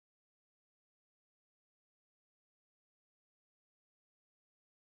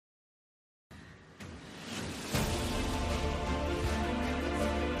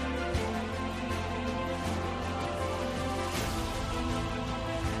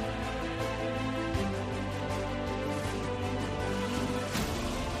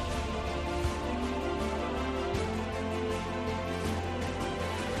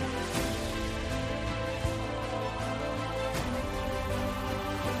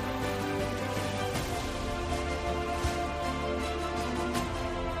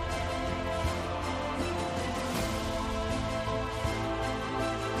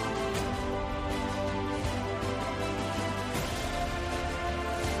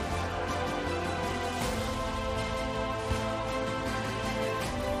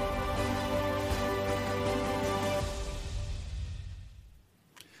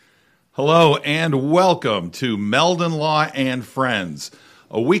Hello and welcome to Meldon Law and Friends,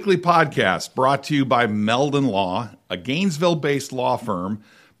 a weekly podcast brought to you by Meldon Law, a Gainesville-based law firm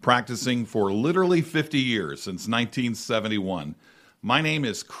practicing for literally 50 years since 1971. My name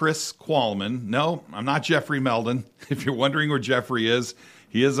is Chris Qualman. No, I'm not Jeffrey Meldon. If you're wondering where Jeffrey is,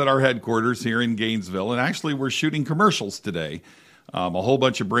 he is at our headquarters here in Gainesville, and actually we're shooting commercials today. A whole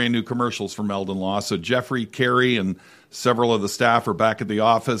bunch of brand new commercials for Meldon Law. So Jeffrey, Carey, and several of the staff are back at the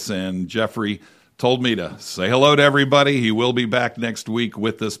office, and Jeffrey told me to say hello to everybody. He will be back next week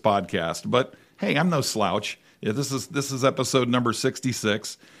with this podcast. But hey, I'm no slouch. Yeah, this is episode number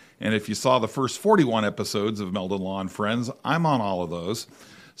 66, and if you saw the first 41 episodes of Meldon Law and Friends, I'm on all of those.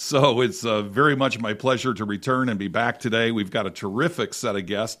 So it's very much my pleasure to return and be back today. We've got a terrific set of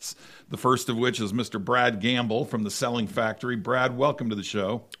guests, the first of which is Mr. Brad Gamble from the Selling Factory. Brad, welcome to the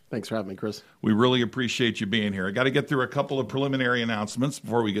show. Thanks for having me, Chris. We really appreciate you being here. I got to get through a couple of preliminary announcements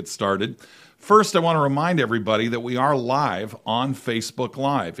before we get started. First, I want to remind everybody that we are live on Facebook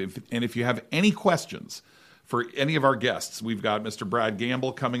Live. If you have any questions for any of our guests, we've got Mr. Brad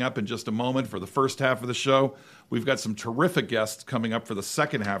Gamble coming up in just a moment for the first half of the show. We've got some terrific guests coming up for the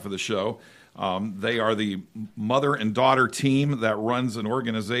second half of the show. They are the mother and daughter team that runs an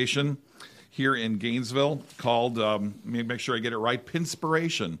organization here in Gainesville called, let me make sure I get it right,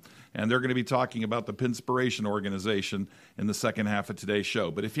 Pinspiration. And they're going to be talking about the Pinspiration organization in the second half of today's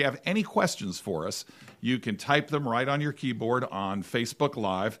show. But if you have any questions for us, you can type them right on your keyboard on Facebook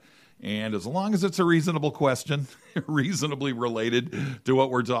Live. And as long as it's a reasonable question, reasonably related to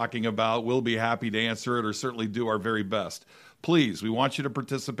what we're talking about, we'll be happy to answer it or certainly do our very best. Please, we want you to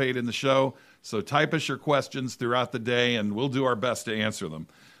participate in the show, so type us your questions throughout the day, and we'll do our best to answer them.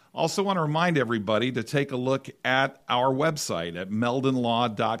 Also want to remind everybody to take a look at our website at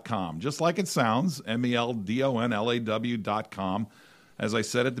meldonlaw.com. Just like it sounds, meldonlaw.com. As I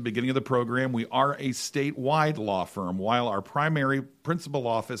said at the beginning of the program, we are a statewide law firm. While our primary principal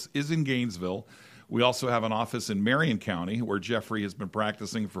office is in Gainesville, we also have an office in Marion County, where Jeffrey has been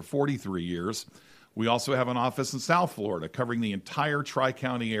practicing for 43 years. We also have an office in South Florida, covering the entire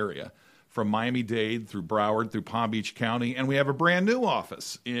Tri-County area, from Miami-Dade through Broward through Palm Beach County. And we have a brand new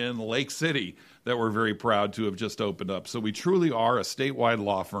office in Lake City that we're very proud to have just opened up. So we truly are a statewide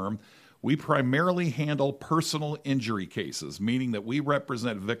law firm. We primarily handle personal injury cases, meaning that we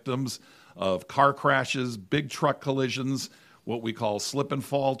represent victims of car crashes, big truck collisions, what we call slip and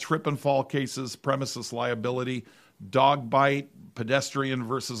fall, trip and fall cases, premises liability, dog bite, pedestrian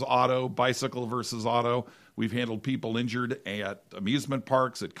versus auto, bicycle versus auto. We've handled people injured at amusement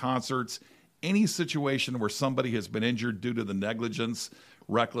parks, at concerts, any situation where somebody has been injured due to the negligence,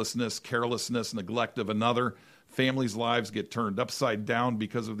 recklessness, carelessness, neglect of another. Families' lives get turned upside down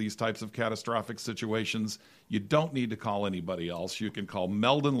because of these types of catastrophic situations. You don't need to call anybody else. You can call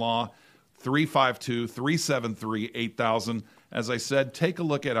Meldon Law, 352-373-8000. As I said, take a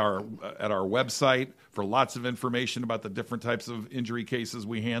look at our website for lots of information about the different types of injury cases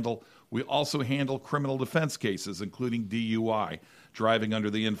we handle. We also handle criminal defense cases, including DUI, driving under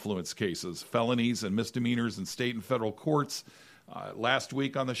the influence cases, felonies and misdemeanors in state and federal courts. Last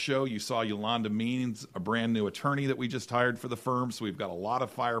week on the show, you saw Yolanda Means, a brand new attorney that we just hired for the firm. So we've got a lot of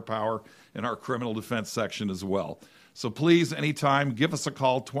firepower in our criminal defense section as well. So please, anytime, give us a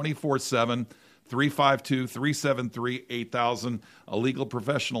call 24/7, 352-373-8000. A legal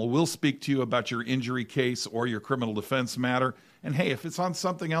professional will speak to you about your injury case or your criminal defense matter. And hey, if it's on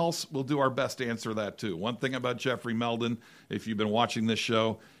something else, we'll do our best to answer that too. One thing about Jeffrey Meldon, if you've been watching this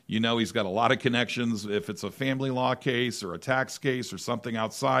show, you know he's got a lot of connections. If it's a family law case or a tax case or something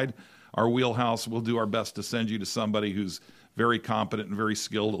outside our wheelhouse, we'll do our best to send you to somebody who's very competent and very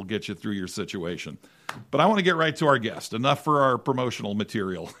skilled. Will get you through your situation. But I want to get right to our guest. Enough for our promotional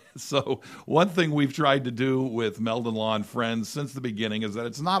material. So one thing we've tried to do with Meldon Law and Friends since the beginning is that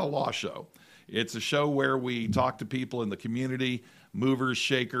it's not a law show. It's a show where we talk to people in the community, movers,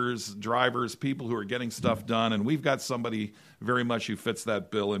 shakers, drivers, people who are getting stuff done, and we've got somebody very much who fits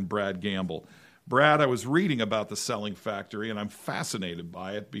that bill in Brad Gamble. Brad, I was reading about the Selling Factory, and I'm fascinated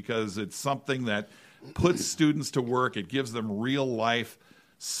by it because it's something that puts students to work. It gives them real-life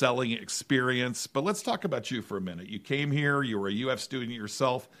selling experience. But let's talk about you for a minute. You came here. You were a UF student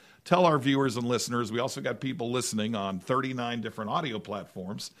yourself. Tell our viewers and listeners, we also got people listening on 39 different audio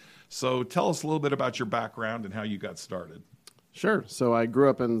platforms. So tell us a little bit about your background and how you got started. Sure. So I grew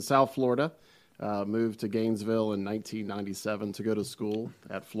up in South Florida, moved to Gainesville in 1997 to go to school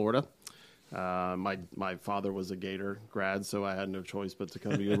at Florida. My father was a Gator grad, so I had no choice but to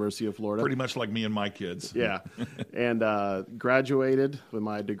come to the University of Florida. Pretty much like me and my kids. Yeah, and graduated with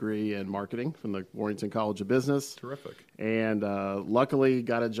my degree in marketing from the Warrington College of Business. Terrific. And luckily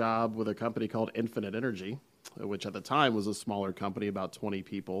got a job with a company called Infinite Energy, which at the time was a smaller company, about 20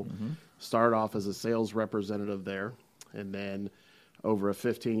 people. Started off as a sales representative there, and then over a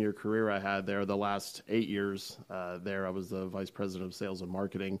 15-year career I had there, the last 8 years there, I was the vice president of sales and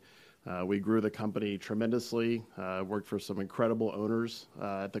marketing. We grew the company tremendously, worked for some incredible owners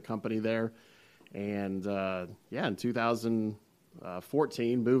at the company there. And in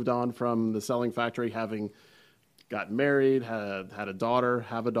 2014, moved on from the selling factory, having got married, had a daughter,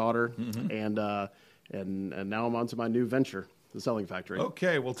 have a daughter, and now I'm on to my new venture, the selling factory.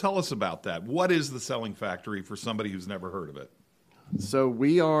 Okay, well, tell us about that. What is the selling factory for somebody who's never heard of it? So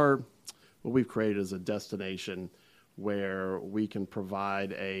what we've created is a destination where we can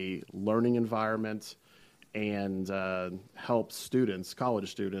provide a learning environment and help students, college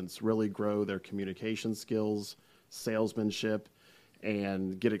students, really grow their communication skills, salesmanship,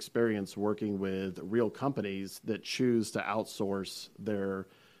 and get experience working with real companies that choose to outsource their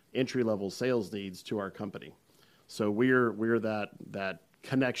entry-level sales needs to our company. So we're that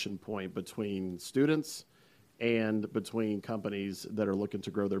connection point between students and between companies that are looking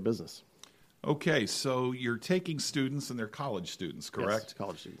to grow their business. Okay, so you're taking students, and they're college students, correct? Yes,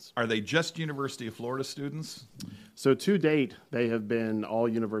 college students. Are they just University of Florida students? So to date, they have been all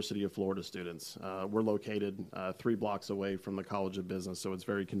University of Florida students. We're located 3 blocks away from the College of Business, so it's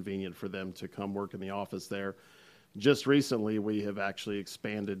very convenient for them to come work in the office there. Just recently, we have actually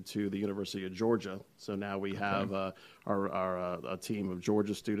expanded to the University of Georgia, so now we have a team of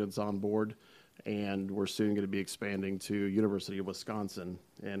Georgia students on board. And we're soon going to be expanding to University of Wisconsin,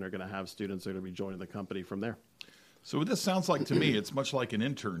 and are going to have students that are going to be joining the company from there. So this sounds like, to me, it's much like an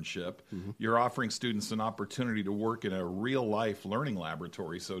internship. You're offering students an opportunity to work in a real-life learning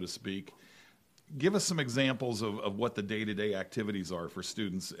laboratory, so to speak. Give us some examples of what the day-to-day activities are for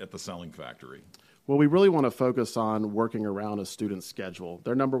students at the Selling Factory. Well, we really want to focus on working around a student's schedule.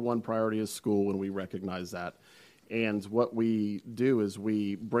 Their number one priority is school, and we recognize that. And what we do is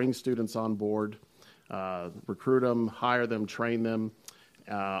we bring students on board, recruit them, hire them, train them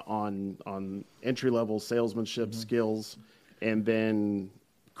on entry-level salesmanship skills, and then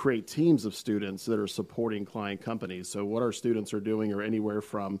create teams of students that are supporting client companies. So what our students are doing are anywhere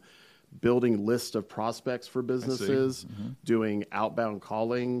from building lists of prospects for businesses, doing outbound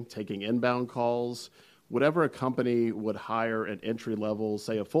calling, taking inbound calls. Whatever a company would hire an entry-level,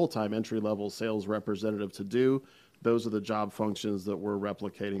 say a full-time entry-level sales representative to do, those are the job functions that we're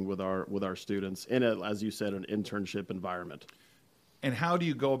replicating with our students in as you said, an internship environment. And how do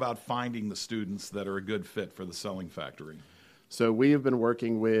you go about finding the students that are a good fit for the Selling Factory? So we have been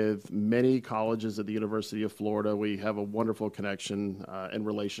working with many colleges at the University of Florida. We have a wonderful connection and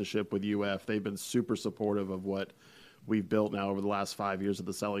relationship with UF. They've been super supportive of what we've built now over the last 5 years at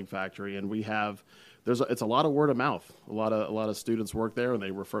the Selling Factory, and we have it's a lot of word of mouth. A lot of students work there, and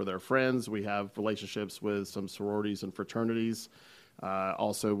they refer their friends. We have relationships with some sororities and fraternities,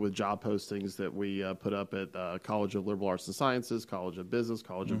 also with job postings that we put up at College of Liberal Arts and Sciences, College of Business,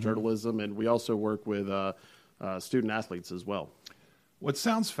 College of Journalism, and we also work with student athletes as well. What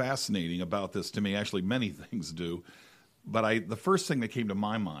sounds fascinating about this to me, actually many things do, but the first thing that came to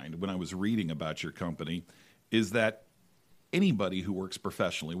my mind when I was reading about your company is that anybody who works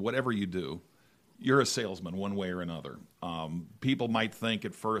professionally, whatever you do, you're a salesman one way or another. People might think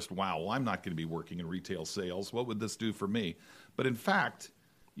at first, wow, well, I'm not going to be working in retail sales. What would this do for me? But in fact,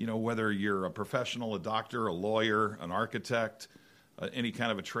 whether you're a professional, a doctor, a lawyer, an architect, any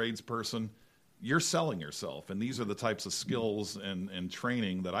kind of a tradesperson, you're selling yourself. And these are the types of skills and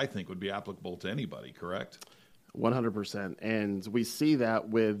training that I think would be applicable to anybody, correct? 100%. And we see that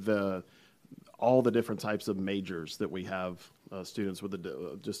with all the different types of majors that we have, students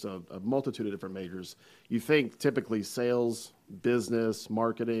with just a multitude of different majors. You think typically sales, business,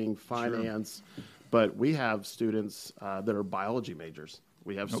 marketing, finance, but we have students that are biology majors.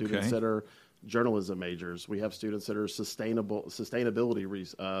 We have students that are journalism majors. We have students that are sustainability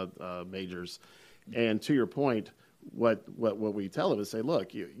majors. And to your point, what we tell them is say,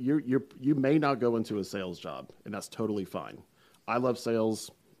 look, you may not go into a sales job, and that's totally fine. I love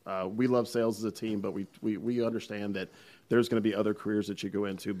sales. We love sales as a team, but we understand that there's going to be other careers that you go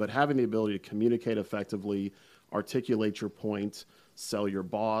into. But having the ability to communicate effectively, articulate your point, sell your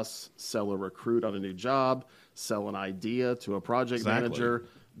boss, sell a recruit on a new job, sell an idea to a project manager,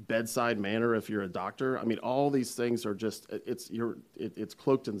 bedside manner if you're a doctor. I mean, all these things are just it's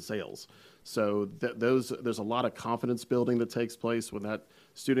cloaked in sales. So there's a lot of confidence building that takes place when that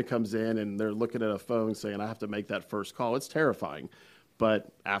student comes in and they're looking at a phone saying, I have to make that first call. It's terrifying.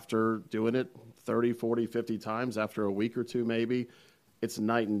 But after doing it 30, 40, 50 times, after a week or two maybe, it's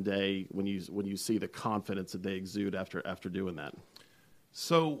night and day when you see the confidence that they exude after doing that.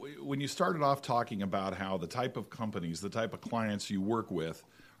 So when you started off talking about how the type of companies, the type of clients you work with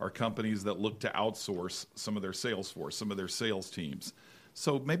are companies that look to outsource some of their sales force, some of their sales teams.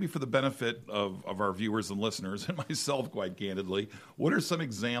 So maybe for the benefit of our viewers and listeners, and myself quite candidly, what are some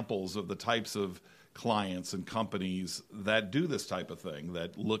examples of the types of clients and companies that do this type of thing,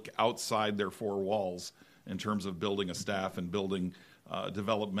 that look outside their four walls in terms of building a staff and building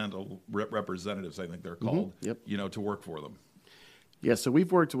developmental representatives, I think they're called, to work for them? Yeah, so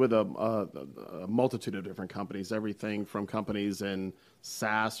we've worked with a multitude of different companies, everything from companies in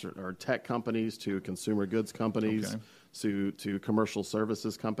SaaS or tech companies to consumer goods companies to commercial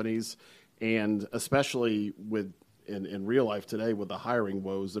services companies, and especially in real life today with the hiring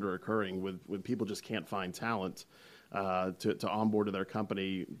woes that are occurring, when people just can't find talent to onboard to their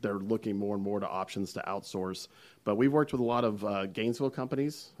company, they're looking more and more to options to outsource. But we've worked with a lot of Gainesville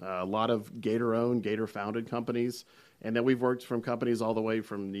companies, a lot of Gator-owned, Gator-founded companies, and then we've worked from companies all the way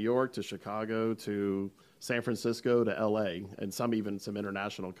from New York to Chicago to San Francisco to LA, and some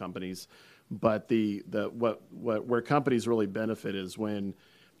international companies. But where companies really benefit is when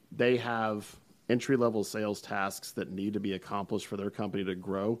they have entry-level sales tasks that need to be accomplished for their company to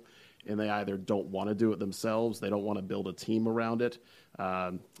grow, and they either don't want to do it themselves, they don't want to build a team around it,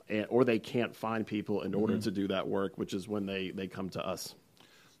 or they can't find people in order to do that work, which is when they come to us.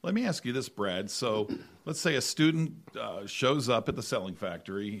 Let me ask you this, Brad. So let's say a student shows up at the Selling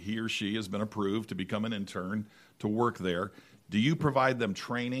Factory. He or she has been approved to become an intern to work there. Do you provide them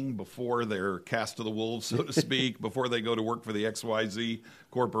training before they're cast to the wolves, so to speak, before they go to work for the XYZ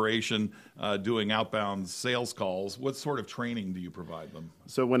corporation doing outbound sales calls? What sort of training do you provide them?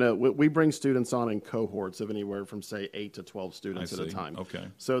 So when we bring students on in cohorts of anywhere from, say, 8 to 12 students at a time. Okay.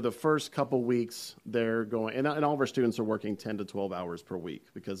 So the first couple weeks, they're going, and all of our students are working 10 to 12 hours per week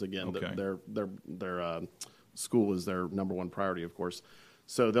because, again, their school is their number one priority, of course.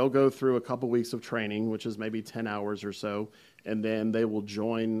 So they'll go through a couple weeks of training, which is maybe 10 hours or so, and then they will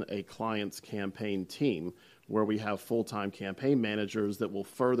join a client's campaign team where we have full-time campaign managers that will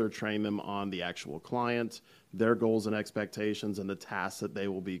further train them on the actual client, their goals and expectations, and the tasks that they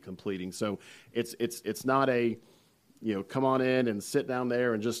will be completing. So it's not a, come on in and sit down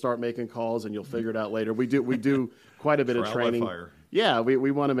there and just start making calls and you'll figure it out later. We do quite a bit of training. Yeah,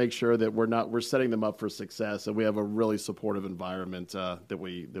 we want to make sure that we're setting them up for success, and we have a really supportive environment that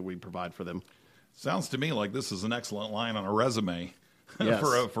we provide for them. Sounds to me like this is an excellent line on a resume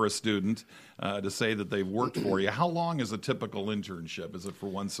for a student to say that they've worked for you. How long is a typical internship? Is it for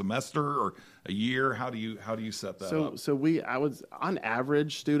one semester or a year? How do you set that up? So on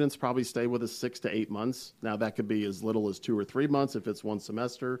average, students probably stay with us 6 to 8 months. Now that could be as little as 2 or 3 months if it's one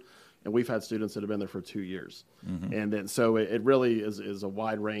semester. And we've had students that have been there for 2 years. Mm-hmm. And then so it really is a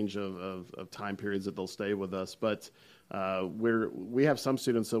wide range of time periods that they'll stay with us. But we have some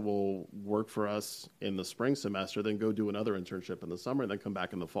students that will work for us in the spring semester, then go do another internship in the summer, and then come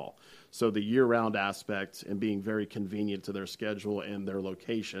back in the fall. So the year-round aspect and being very convenient to their schedule and their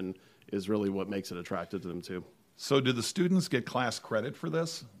location is really what makes it attractive to them too. So do the students get class credit for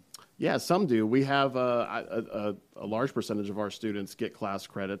this? Yeah, some do. We have a large percentage of our students get class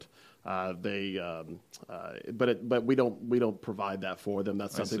credit. But we don't provide that for them.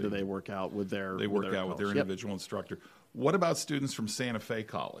 That's something that they work out with their individual instructor. What about students from Santa Fe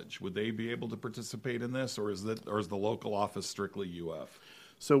College? Would they be able to participate in this, or is the local office strictly UF?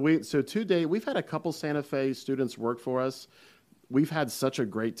 So to date, we've had a couple Santa Fe students work for us. We've had such a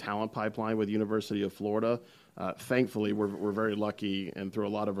great talent pipeline with University of Florida. Thankfully, we're very lucky, and through a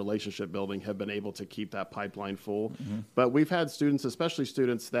lot of relationship building, have been able to keep that pipeline full. Mm-hmm. But we've had students, especially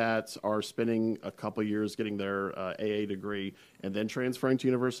students that are spending a couple years getting their AA degree and then transferring to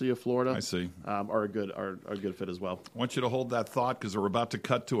University of Florida. I see. Are a good fit as well. I want you to hold that thought because we're about to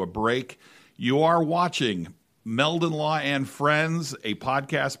cut to a break. You are watching Meldon Law and Friends, a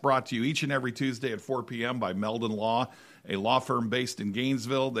podcast brought to you each and every Tuesday at 4 p.m. by Meldon Law, a law firm based in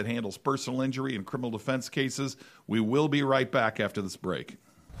Gainesville that handles personal injury and criminal defense cases. We will be right back after this break.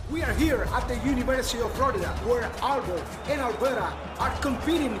 We are here at the University of Florida, where Albert and Alberta are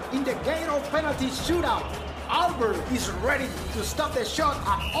competing in the Gator penalty shootout. Albert is ready to stop the shot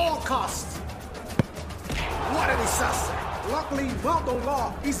at all costs. What a disaster! Luckily, Meldon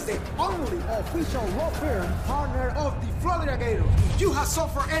Law is the only official law firm partner of the Florida Gators. If you have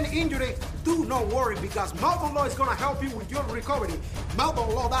suffered any injury, do not worry because Meldon Law is going to help you with your recovery.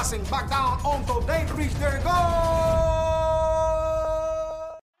 Meldon Law doesn't back down until they reach their goal.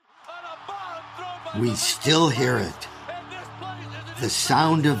 We still hear it. The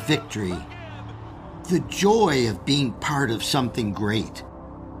sound of victory. The joy of being part of something great.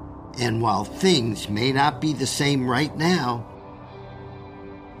 And while things may not be the same right now,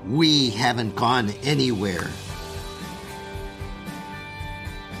 we haven't gone anywhere.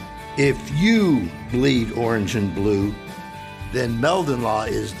 If you bleed orange and blue, then Meldon Law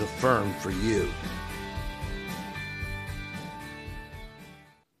is the firm for you.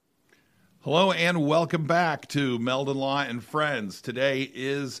 Hello and welcome back to Meldon Law and Friends. Today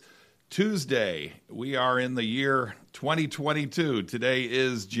is Tuesday. We are in the year 2022. Today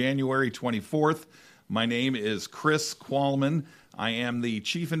is January 24th. My name is Chris Qualman. I am the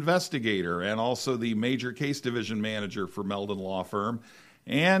chief investigator and also the major case division manager for Meldon Law Firm.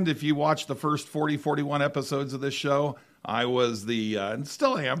 And if you watch the first 41 episodes of this show, I was and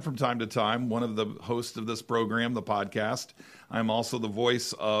still am from time to time, one of the hosts of this program, the podcast. I'm also the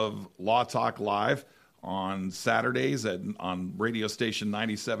voice of Law Talk Live on Saturdays on radio station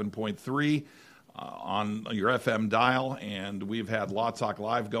 97.3 on your FM dial, and we've had Law Talk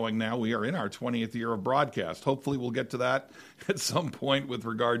Live going now. We are in our 20th year of broadcast. Hopefully we'll get to that at some point with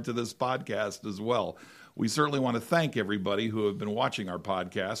regard to this podcast as well. We certainly want to thank everybody who have been watching our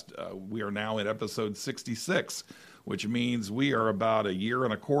podcast. We are now in episode 66, which means we are about a year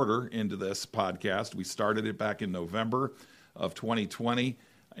and a quarter into this podcast. We started it back in November of 2020,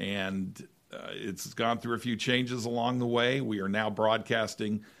 and it's gone through a few changes along the way. We are now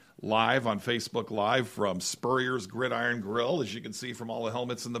broadcasting live on Facebook Live from Spurrier's Gridiron Grill, as you can see from all the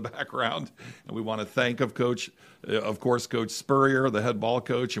helmets in the background. And we want to thank, of course, Coach Spurrier, the head ball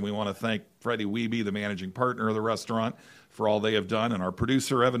coach, and we want to thank Freddie Wiebe, the managing partner of the restaurant, for all they have done, and our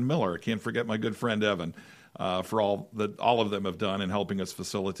producer, Evan Miller. I can't forget my good friend, Evan, for all that all of them have done in helping us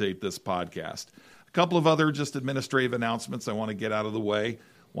facilitate this podcast. A couple of other just administrative announcements I want to get out of the way.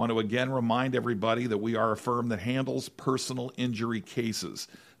 Want to again remind everybody that we are a firm that handles personal injury cases.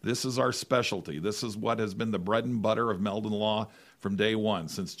 This is our specialty. This is what has been the bread and butter of Meldon Law from day one.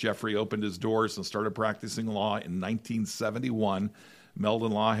 Since Jeffrey opened his doors and started practicing law in 1971,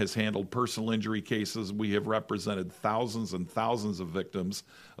 Meldon Law has handled personal injury cases. We have represented thousands and thousands of victims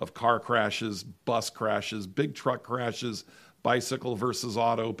of car crashes, bus crashes, big truck crashes, bicycle versus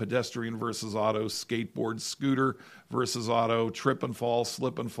auto, pedestrian versus auto, skateboard, scooter versus auto, trip and fall,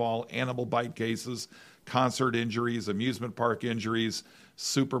 slip and fall, animal bite cases, concert injuries, amusement park injuries,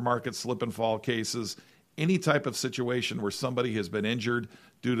 supermarket slip and fall cases, any type of situation where somebody has been injured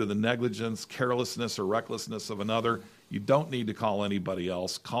due to the negligence, carelessness, or recklessness of another. You don't need to call anybody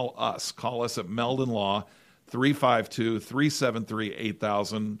else. Call us. Call us at Meldon Law,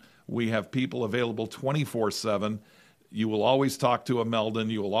 352-373-8000. We have people available 24/7. You will always talk to a Meldon.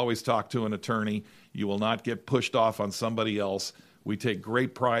 You will always talk to an attorney. You will not get pushed off on somebody else. We take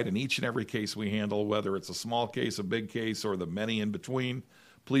great pride in each and every case we handle, whether it's a small case, a big case, or the many in between.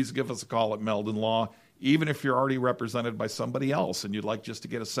 Please give us a call at Meldon Law. Even if you're already represented by somebody else and you'd like just to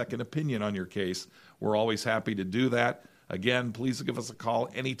get a second opinion on your case, we're always happy to do that. Again, please give us a call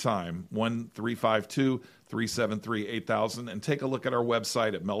anytime, 1-352-373-8000, and take a look at our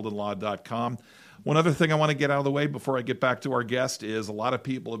website at meldonlaw.com. One other thing I want to get out of the way before I get back to our guest is a lot of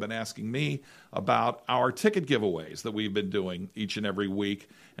people have been asking me about our ticket giveaways that we've been doing each and every week.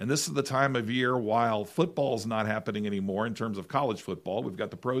 And this is the time of year, while football's not happening anymore in terms of college football, we've got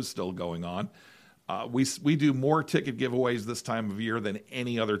the pros still going on. We do more ticket giveaways this time of year than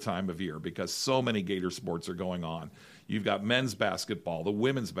any other time of year because so many Gator sports are going on. You've got men's basketball, the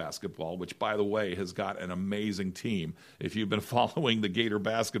women's basketball, which, by the way, has got an amazing team. If you've been following the Gator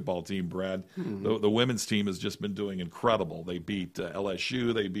basketball team, Brad, the women's team has just been doing incredible. They beat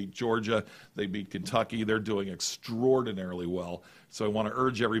LSU, they beat Georgia, they beat Kentucky. They're doing extraordinarily well. So I want to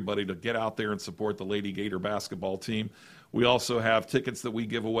urge everybody to get out there and support the Lady Gator basketball team. We also have tickets that we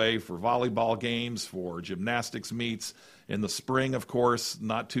give away for volleyball games, for gymnastics meets. In the spring, of course,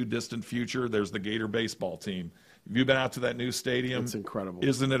 not too distant future, there's the Gator baseball team. Have you been out to that new stadium? It's incredible.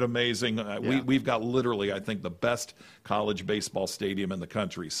 Isn't it amazing? Yeah. We've got literally, I think, the best college baseball stadium in the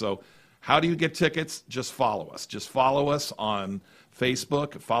country. So how do you get tickets? Just follow us. Just follow us on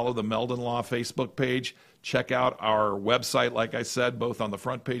Facebook. Follow the Meldon Law Facebook page. Check out our website, like I said, both on the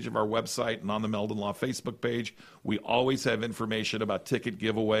front page of our website and on the Meldon Law Facebook page. We always have information about ticket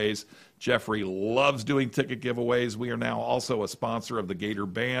giveaways. Jeffrey loves doing ticket giveaways. We are now also a sponsor of the Gator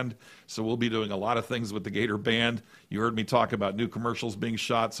Band, so we'll be doing a lot of things with the Gator Band. You heard me talk about new commercials being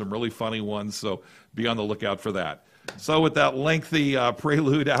shot, some really funny ones, so be on the lookout for that. So with that lengthy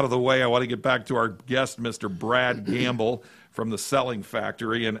prelude out of the way, I want to get back to our guest, Mr. Brad Gamble from the Selling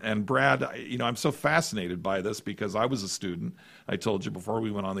Factory. And Brad, I'm so fascinated by this because I was a student, I told you before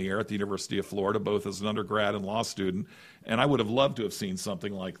we went on the air, at the University of Florida, both as an undergrad and law student. And I would have loved to have seen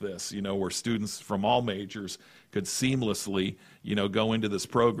something like this, where students from all majors could seamlessly, go into this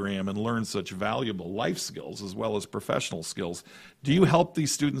program and learn such valuable life skills as well as professional skills. Do you help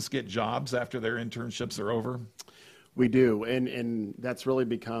these students get jobs after their internships are over? We do, and that's really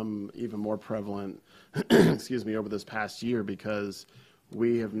become even more prevalent, excuse me, over this past year, because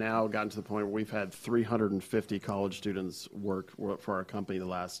we have now gotten to the point where we've had 350 college students work for our company the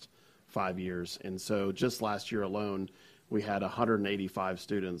last 5 years. And so just last year alone, we had 185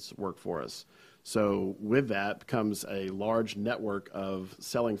 students work for us. So with that comes a large network of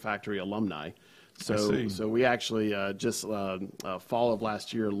Selling Factory alumni. So we actually just fall of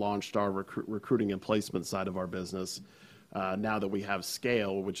last year launched our recruiting and placement side of our business. Now that we have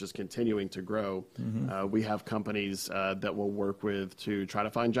scale, which is continuing to grow, we have companies that we'll work with to try to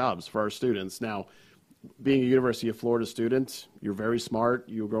find jobs for our students. Now, being a University of Florida student, you're very smart.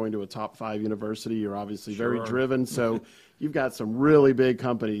 You're going to a top 5 university. You're obviously very driven. So you've got some really big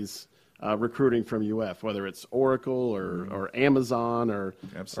companies recruiting from UF, whether it's Oracle or Amazon or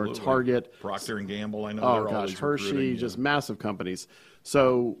Target. Procter & Gamble, I know oh, they're gosh, always Hershey, recruiting. just massive companies.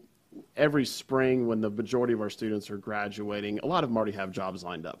 So every spring when the majority of our students are graduating, a lot of them already have jobs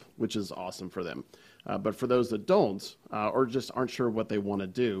lined up, which is awesome for them. But for those that don't or just aren't sure what they want to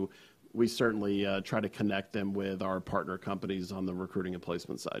do, we certainly try to connect them with our partner companies on the recruiting and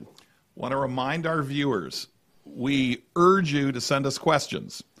placement side. Want to remind our viewers, we urge you to send us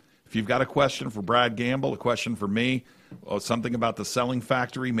questions. If you've got a question for Brad Gamble, a question for me, or something about the Selling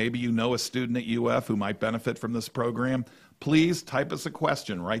Factory, maybe you know a student at UF who might benefit from this program, please type us a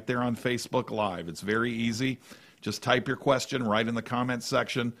question right there on Facebook Live. It's very easy. Just type your question right in the comments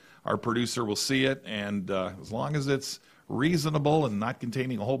section. Our producer will see it, and as long as it's reasonable and not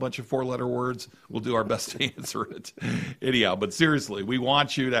containing a whole bunch of 4-letter words, we'll do our best to answer it. Anyhow, but seriously, we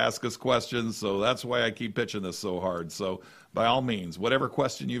want you to ask us questions, so that's why I keep pitching this so hard. So by all means, whatever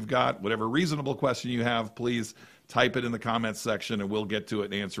question you've got, whatever reasonable question you have, please type it in the comments section, and we'll get to it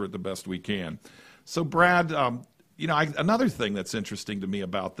and answer it the best we can. So Brad, another thing that's interesting to me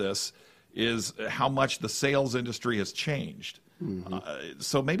about this is how much the sales industry has changed.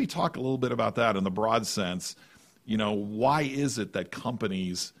 So maybe talk a little bit about that in the broad sense. Why is it that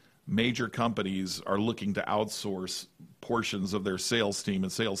major companies are looking to outsource portions of their sales team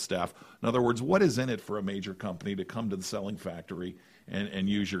and sales staff? In other words, what is in it for a major company to come to the Selling Factory and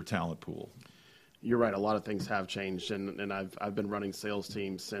use your talent pool? You're right. A lot of things have changed, and I've been running sales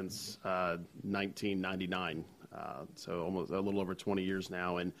teams since 1999, so almost a little over 20 years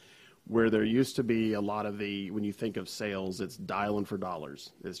now. And where there used to be a lot of when you think of sales, it's dialing for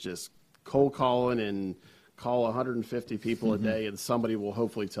dollars. It's just cold calling and call 150 people a day, and somebody will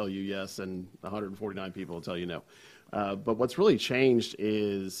hopefully tell you yes, and 149 people will tell you no. But what's really changed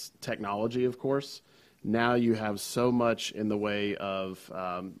is technology, of course. Now you have so much in the way of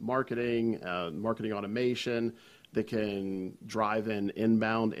marketing automation that can drive in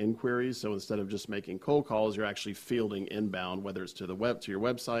inbound inquiries. So instead of just making cold calls, you're actually fielding inbound, whether it's to your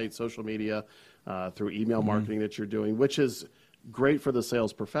website, social media, through email marketing that you're doing, which is great for the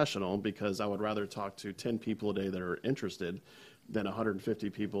sales professional, because I would rather talk to 10 people a day that are interested than 150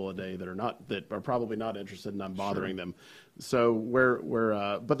 people a day that are probably not interested, and I'm bothering them. So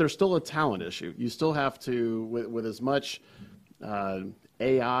but there's still a talent issue. You still have to, with as much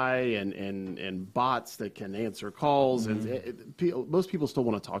AI and bots that can answer calls, and most people still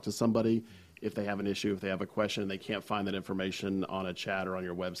want to talk to somebody if they have an issue, if they have a question, and they can't find that information on a chat or on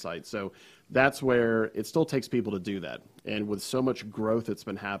your website. So that's where it still takes people to do that. And with so much growth that's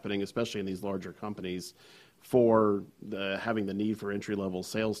been happening, especially in these larger companies, for having the need for entry-level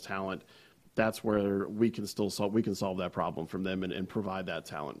sales talent, that's where we can solve that problem from them and provide that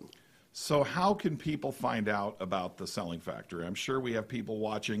talent. So how can people find out about the Selling Factory? I'm sure we have people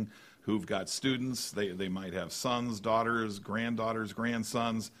watching who've got students. They might have sons, daughters, granddaughters,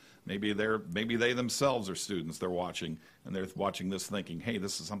 grandsons. Maybe they themselves are students they're watching, and they're watching this thinking, hey,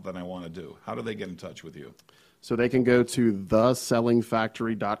 this is something I want to do. How do they get in touch with you? So they can go to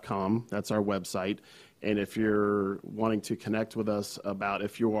thesellingfactory.com. That's our website. And if you're wanting to connect with us about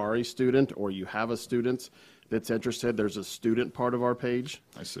if you are a student or you have a student that's interested, there's a student part of our page.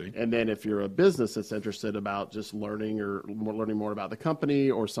 I see. And then if you're a business that's interested about just learning more about the company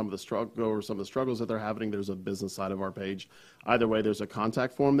or some of the struggles that they're having, there's a business side of our page. Either way, there's a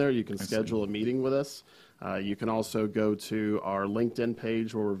contact form there. You can schedule a meeting with us. You can also go to our LinkedIn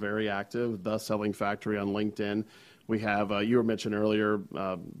page where we're very active, The Selling Factory on LinkedIn. We have, you were mentioned earlier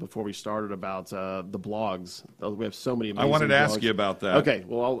before we started about the blogs. We have so many amazing I wanted to blogs. ask you about that. Okay,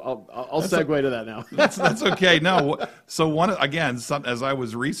 well, I'll segue to that now. That's okay. No, so as I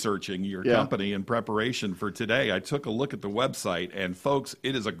was researching your company in preparation for today, I took a look at the website, and folks,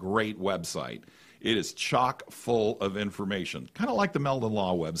 it is a great website. It is chock full of information, kind of like the Meldon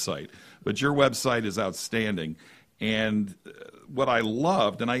Law website, but your website is outstanding. And what I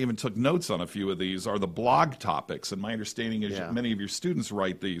loved, and I even took notes on a few of these, are the blog topics. And my understanding is many of your students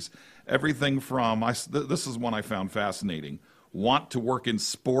write these. Everything from, this is one I found fascinating, want to work in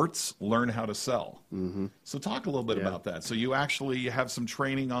sports, learn how to sell. Mm-hmm. So talk a little bit about that. So you actually have some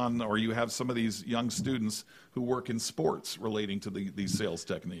training on, or you have some of these young students who work in sports relating to these sales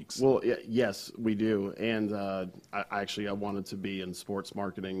techniques. Well, yes, we do. And I wanted to be in sports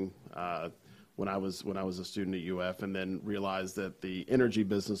marketing when I was a student at UF, and then realized that the energy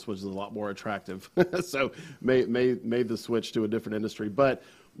business was a lot more attractive. So made the switch to a different industry. But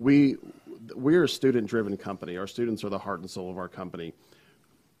we're a student-driven company. Our students are the heart and soul of our company.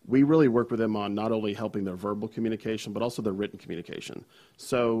 We really work with them on not only helping their verbal communication, but also their written communication.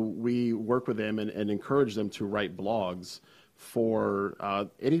 So we work with them and encourage them to write blogs for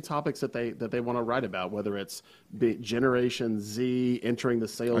any topics that they want to write about, whether it's Generation Z entering the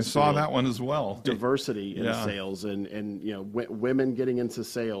sales I saw field, that one as well. diversity in sales, and women getting into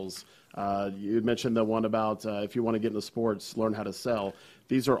sales. You mentioned the one about if you want to get into sports, learn how to sell.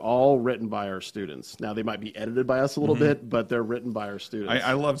 These are all written by our students. Now, they might be edited by us a little bit, but they're written by our students.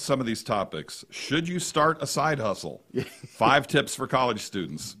 I love some of these topics. Should you start a side hustle? 5 tips for college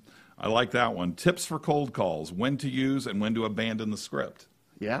students. I like that one. Tips for cold calls, when to use and when to abandon the script.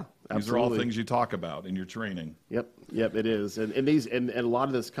 Yeah, absolutely. These are all things you talk about in your training. Yep, it is. And a lot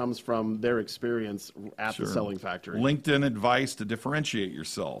of this comes from their experience at the Selling Factory. LinkedIn advice to differentiate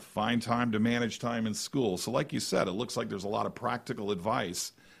yourself. Find time to manage time in school. So like you said, it looks like there's a lot of practical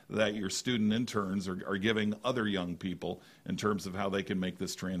advice that your student interns are giving other young people in terms of how they can make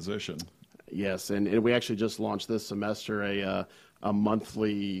this transition. Yes, and we actually just launched this semester a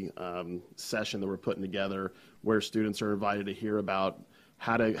monthly session that we're putting together where students are invited to hear about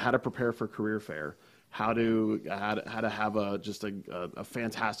how to prepare for career fair, how to have a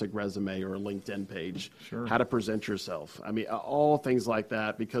fantastic resume or a LinkedIn page, how to present yourself. I mean, all things like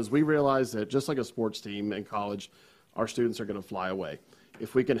that, because we realize that just like a sports team in college, our students are going to fly away.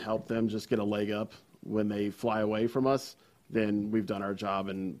 If we can help them just get a leg up when they fly away from us, then we've done our job,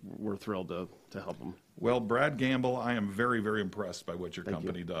 and we're thrilled to help them. Well, Brad Gamble, I am very, very impressed by what your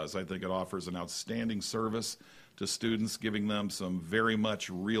company does. I think it offers an outstanding service to students, giving them some very much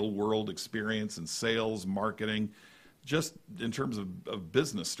real-world experience in sales, marketing, just in terms of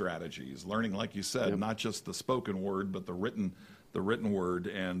business strategies, learning, like you said, not just the spoken word, but the written word,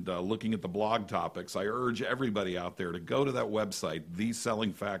 and looking at the blog topics. I urge everybody out there to go to that website,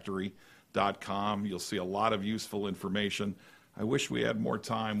 thesellingfactory.com. You'll see a lot of useful information. I wish we had more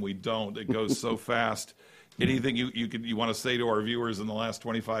time. We don't. It goes so fast. Anything you want to say to our viewers in the last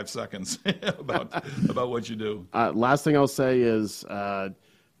 25 seconds about what you do? Last thing I'll say is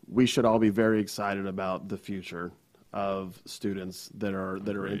we should all be very excited about the future of students that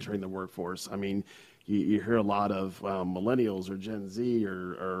are entering the workforce. I mean, you hear a lot of millennials or Gen Z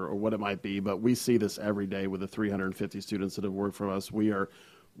or what it might be, but we see this every day with the 350 students that have worked for us. We're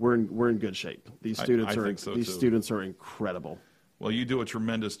in good shape. These students are incredible. Well, you do a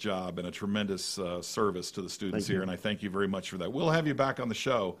tremendous job and a tremendous service to the students here, and I thank you very much for that. We'll have you back on the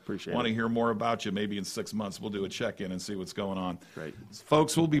show. Appreciate it. Want to hear more about you? Maybe in 6 months we'll do a check-in and see what's going on. Great.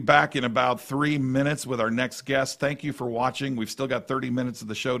 Folks, we'll be back in about 3 minutes with our next guest. Thank you for watching. We've still got 30 minutes of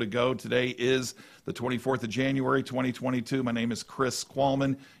the show to go. Today is the 24th of January, 2022. My name is Chris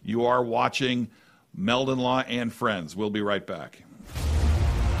Qualman. You are watching Meldon Law and Friends. We'll be right back.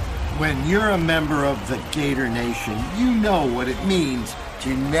 When you're a member of the Gator Nation, you know what it means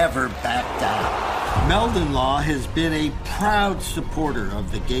to never back down. Meldon Law has been a proud supporter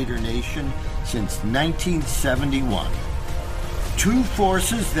of the Gator Nation since 1971. Two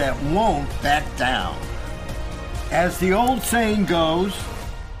forces that won't back down. As the old saying goes,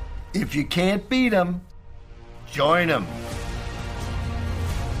 if you can't beat them, join them.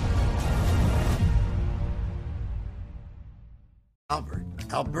 Albert,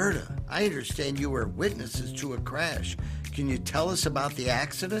 Alberta, I understand you were witnesses to a crash. Can you tell us about the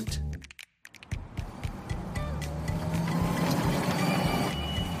accident?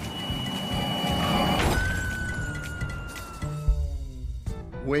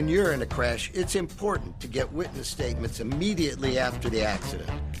 When you're in a crash, it's important to get witness statements immediately after the accident.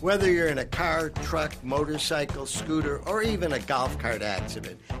 Whether you're in a car, truck, motorcycle, scooter, or even a golf cart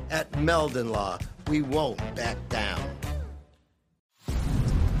accident, at Meldon Law, we won't back down.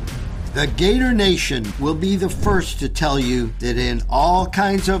 The Gator Nation will be the first to tell you that in all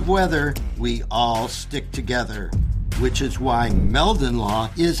kinds of weather, we all stick together, which is why Meldon Law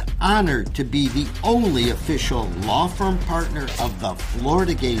is honored to be the only official law firm partner of the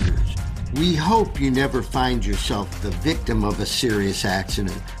Florida Gators. We hope you never find yourself the victim of a serious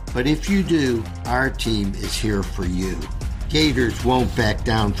accident, but if you do, our team is here for you. Gators won't back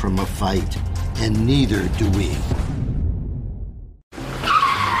down from a fight, and neither do we.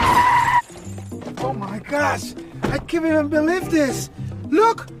 Oh my gosh, I can't even believe this.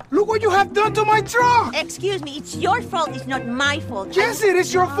 Look what you have done to my truck. Excuse me, it's your fault, it's not my fault. Yes, it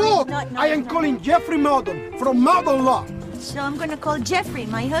is your fault. No, I am calling Jeffrey Meldon from Meldon Law. So I'm gonna call Jeffrey,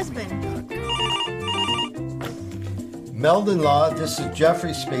 my husband. Meldon Law, this is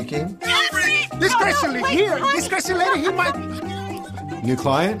Jeffrey speaking. Jeffrey! This crazy lady here, this crazy lady, he might... New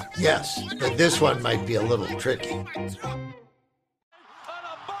client? Yes, but this one might be a little tricky.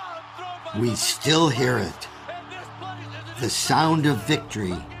 We still hear it. The sound of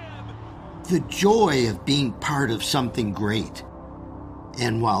victory. The joy of being part of something great.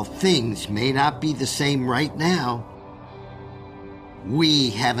 And while things may not be the same right now, we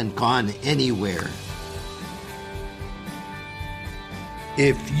haven't gone anywhere.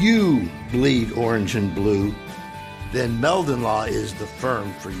 If you bleed orange and blue, then Meldon Law is the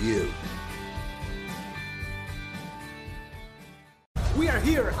firm for you. We are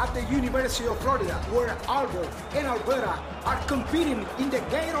here at the University of Florida, where Albert and Alberta are competing in the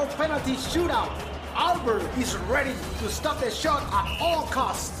Gator penalty shootout. Albert is ready to stop the shot at all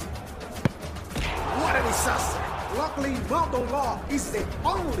costs. What a disaster! Luckily, Meldon Law is the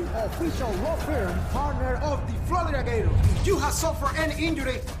only official law firm partner of the Florida Gators. If you have suffered any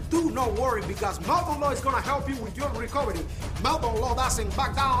injury, do not worry, because Meldon Law is going to help you with your recovery. Meldon Law doesn't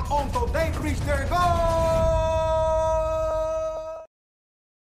back down until they reach their goal.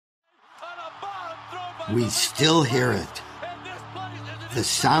 We still hear it. The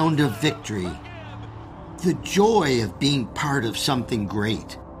sound of victory. The joy of being part of something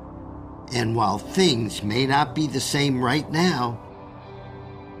great. And while things may not be the same right now,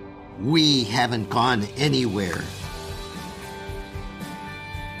 we haven't gone anywhere.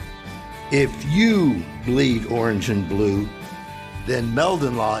 If you bleed orange and blue, then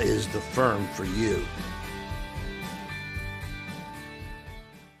Meldon Law is the firm for you.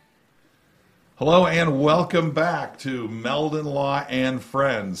 Hello and welcome back to Meldon Law and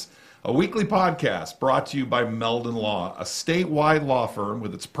Friends, a weekly podcast brought to you by Meldon Law, a statewide law firm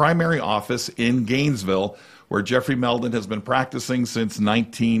with its primary office in Gainesville, where Jeffrey Meldon has been practicing since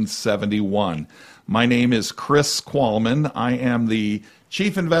 1971. My name is Chris Qualman. I am the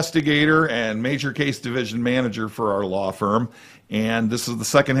Chief Investigator and Major Case Division Manager for our law firm. And this is the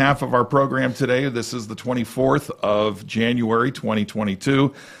second half of our program today. This is the 24th of January,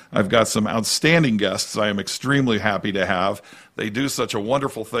 2022. I've got some outstanding guests I am extremely happy to have. They do such a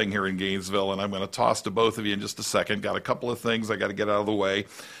wonderful thing here in Gainesville, and I'm going to toss to both of you in just a second. Got a couple of things I got to get out of the way.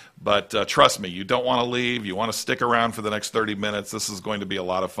 But trust me, you don't want to leave. You want to stick around for the next 30 minutes. This is going to be a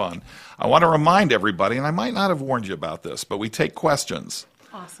lot of fun. I want to remind everybody, and I might not have warned you about this, but we take questions.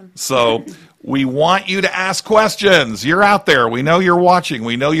 Awesome. So we want you to ask questions. You're out there. We know you're watching.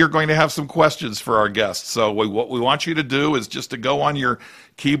 We know you're going to have some questions for our guests. So what we want you to do is just to go on your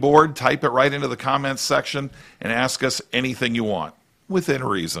keyboard, type it right into the comments section, and ask us anything you want. Within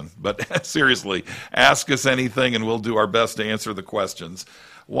reason. But seriously, ask us anything, and we'll do our best to answer the questions.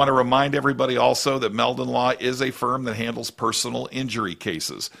 Want to remind everybody also that Meldon Law is a firm that handles personal injury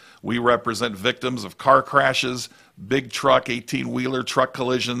cases. We represent victims of car crashes, big truck, 18-wheeler truck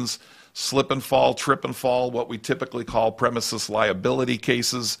collisions, slip and fall, trip and fall, what we typically call premises liability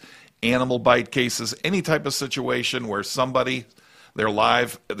cases, animal bite cases, any type of situation where somebody, their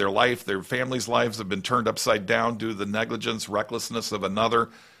family's lives have been turned upside down due to the negligence, recklessness of another.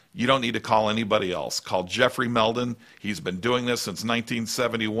 You don't need to call anybody else. Call Jeffrey Meldon. He's been doing this since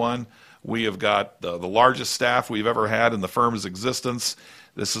 1971. We have got the largest staff we've ever had in the firm's existence.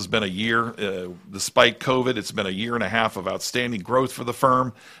 This has been a year, despite COVID, it's been a year and a half of outstanding growth for the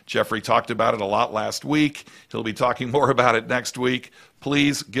firm. Jeffrey talked about it a lot last week. He'll be talking more about it next week.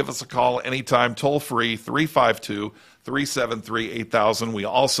 please give us a call anytime, toll free, 352-373-8000. We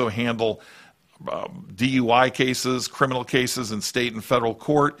also handle DUI cases, criminal cases in state and federal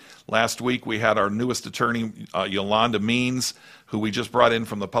court. Last week we had our newest attorney, Yolanda Means, who we just brought in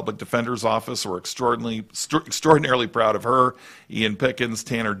from the Public Defender's Office. We're extraordinarily proud of her, Ian Pickens,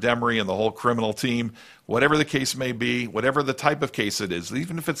 Tanner Demery, and the whole criminal team. Whatever the case may be, whatever the type of case it is,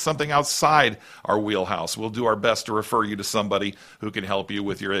 even if it's something outside our wheelhouse, we'll do our best to refer you to somebody who can help you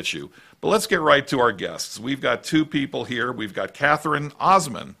with your issue. But let's get right to our guests. We've got two people here. We've got Katherine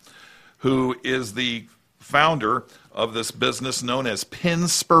Osman, who is the founder of this business known as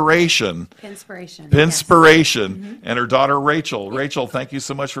Pinspiration. Pinspiration. Pinspiration. Yes. And her daughter, Rachel. Rachel, thank you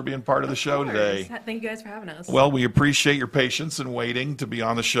so much for being part of the show today. Thank you guys for having us. Well, we appreciate your patience and waiting to be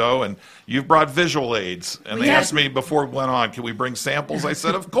on the show. And you've brought visual aids. And they asked me before we went on, can we bring samples? I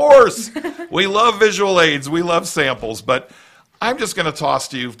said, of course. We love visual aids. We love samples. But I'm just going to toss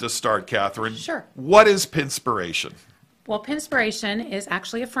to you to start, Katherine. Sure. What is Pinspiration? Well, Pinspiration is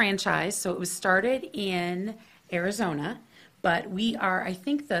actually a franchise, so it was started in Arizona, but we are, I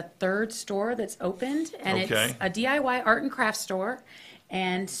think, the third store that's opened, and it's a DIY art and craft store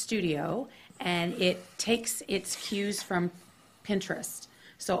and studio, and it takes its cues from Pinterest.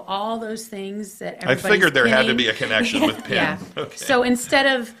 So all those things that everybody's I figured there had to pinning- be a connection with Pin. Yeah. Okay. So instead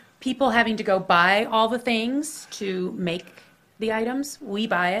of people having to go buy all the things to make the items, we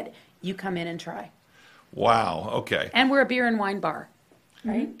buy it, you come in and try. Wow, okay. And we're a beer and wine bar,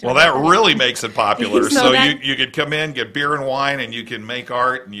 right? Well, that really makes it popular. So So that- you could come in, get beer and wine, and you can make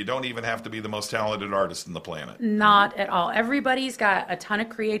art, and you don't even have to be the most talented artist in the planet. Not at all. Everybody's got a ton of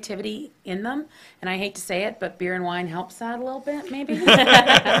creativity in them, and I hate to say it, but beer and wine helps that a little bit, maybe.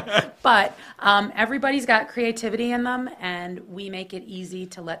 But everybody's got creativity in them, and we make it easy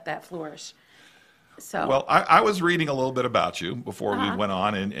to let that flourish. So. Well, I was reading a little bit about you before we went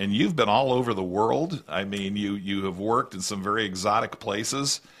on, and you've been all over the world. I mean, you have worked in some very exotic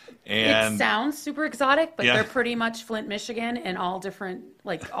places. And it sounds super exotic, but Yeah. they're pretty much Flint, Michigan, and all different,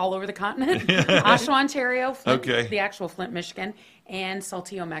 like all over the continent. Oshawa, Ontario, Flint, Okay. the actual Flint, Michigan, and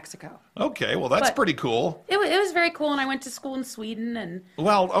Saltillo, Mexico. Okay, well, that's But- pretty cool. It was very cool, and I went to school in Sweden, and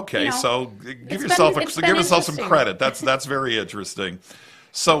Well, okay, You know, so it's give been yourself some interesting. credit. That's very interesting.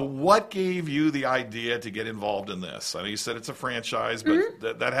 So what gave you the idea to get involved in this? I know you said it's a franchise,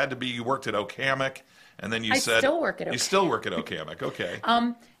 but that had to be, you worked at Okamic, and then you I said... still work at You Okamic. still work at Okamic, okay.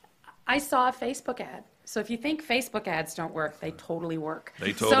 I saw a Facebook ad. So if you think Facebook ads don't work, they totally work.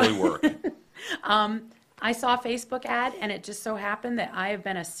 They totally work. I saw a Facebook ad, and it just so happened that I have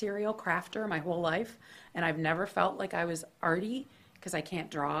been a serial crafter my whole life, and I've never felt like I was arty because I can't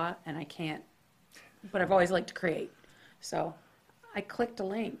draw and I can't, but I've always liked to create. So I clicked a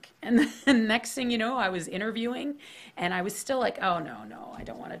link, and then next thing you know, I was interviewing, and I was still like, oh, no, I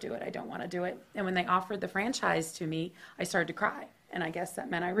don't want to do it. I don't want to do it. And when they offered the franchise to me, I started to cry. And I guess that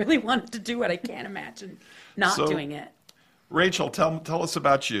meant I really wanted to do it. I can't imagine not So- doing it. Rachel, tell us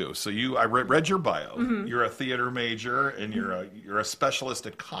about you. So I read your bio. Mm-hmm. You're a theater major, and you're a specialist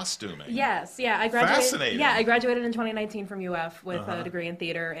at costuming. Yes, yeah, I graduated. Fascinating. Yeah, I graduated in 2019 from UF with a degree in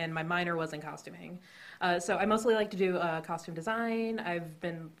theater, and my minor was in costuming. So I mostly like to do costume design. I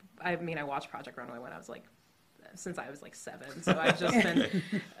watched Project Runway when I was since I was 7. So I've just been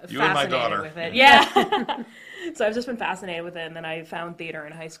You and my fascinated daughter. with it. Yeah. So I've just been fascinated with it, and then I found theater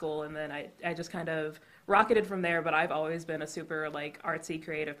in high school, and then I just kind of rocketed from there. But I've always been a super artsy,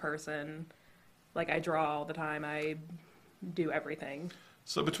 creative person. I draw all the time. I do everything.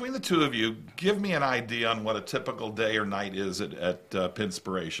 So between the two of you, give me an idea on what a typical day or night is at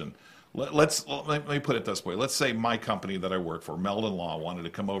Pinspiration. Let me put it this way. Let's say my company that I work for, Meldon Law, wanted to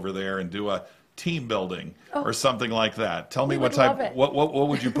come over there and do a team building or something like that. Tell me We what would type. love it. What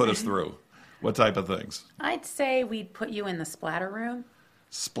would you put us through? What type of things? I'd say we'd put you in the splatter room.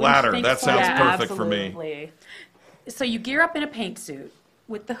 Splatter. think That so? sounds Yeah, perfect for me. absolutely. So you gear up in a paint suit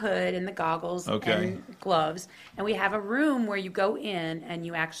with the hood and the goggles Okay. and gloves, and we have a room where you go in and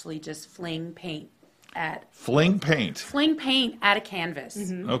you actually just fling paint at Fling paint. a canvas.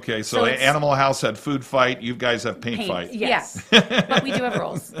 Okay, so So it's- Animal House had food fight. You guys have paint fight. Yes. Yeah. But we do have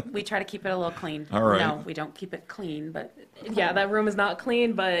rules. We try to keep it a little clean. All right. No, we don't keep it clean, but Yeah, that room is not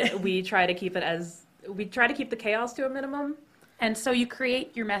clean, but we try to keep the chaos to a minimum. and so you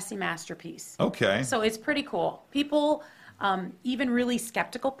create your messy masterpiece. Okay. So it's pretty cool. People, even really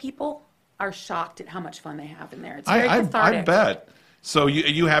skeptical people, are shocked at how much fun they have in there. It's very I cathartic. bet. So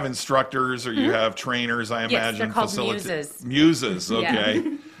you have instructors or you have trainers, I Mm-hmm. Yes, imagine. they're called muses. Muses,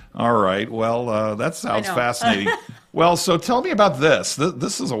 okay. All right. Well, that sounds know. fascinating. Well, so tell me about this.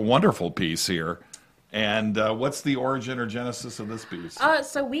 This is a wonderful piece here. And what's the origin or genesis of this piece?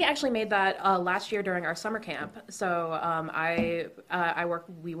 So we actually made that last year during our summer camp. So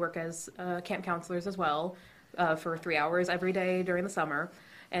we work as camp counselors as well for 3 hours every day during the summer.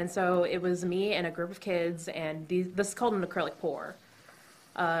 And so it was me and a group of kids, and this is called an acrylic pour.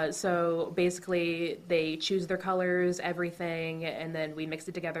 So basically they choose their colors, everything, and then we mix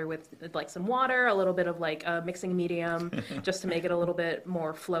it together with like some water, a little bit of like a mixing medium, just to make it a little bit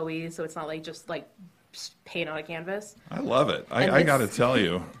more flowy, so it's not like just like paint on a canvas. I love it. I got to tell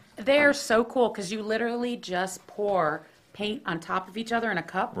you. They're so cool because you literally just pour paint on top of each other in a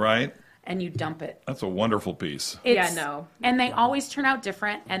cup. Right. And you dump it. That's a wonderful piece. And they always turn out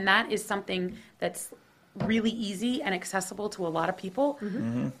different, and that is something that's really easy and accessible to a lot of people.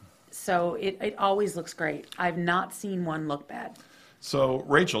 Mm-hmm. So it always looks great. I've not seen one look bad. So,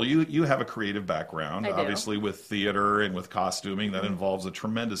 Rachel, you have a creative background, I do. obviously with theater and with costuming. That involves a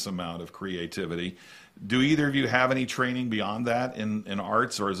tremendous amount of creativity. Do either of you have any training beyond that in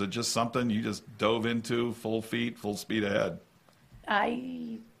arts, or is it just something you just dove into full speed ahead?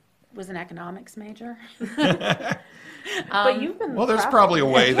 I was an economics major. But you've been there's probably a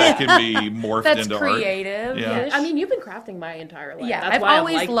way that can be morphed that's into creative. art. Yeah. I mean, you've been crafting my entire life. Yeah, That's I've why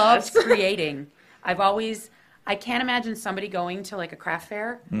always I like loved this. creating. I can't imagine somebody going to like a craft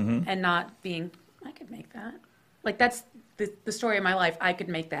fair and not being, I could make that. Like that's the story of my life. I could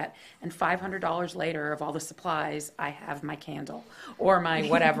make that. And $500 later of all the supplies, I have my candle or my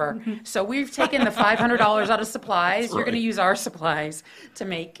whatever. So we've taken the $500 out of supplies. That's You're going to right. use our supplies to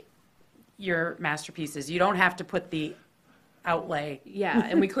make your masterpieces. You don't have to put the outlay. Yeah,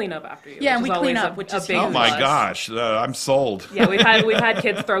 and we clean up after you. Yeah, which and is we clean always up, a, which a is big Oh my plus. gosh, I'm sold. Yeah, we've had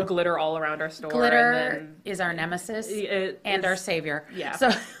kids throw glitter all around our store. Glitter and then is our nemesis it and is- our savior. Yeah.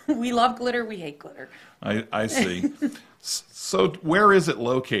 So we love glitter. We hate glitter. I see. So where is it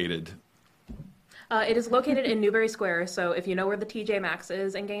located? It is located in Newberry Square, so if you know where the TJ Maxx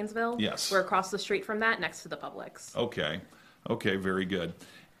is in Gainesville, Yes. we're across the street from that, next to the Publix. Okay, very good.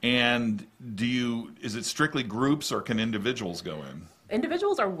 And is it strictly groups or can individuals go in?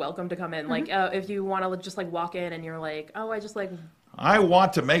 Individuals are welcome to come in. Like, if you want to just like walk in and you're like, oh, I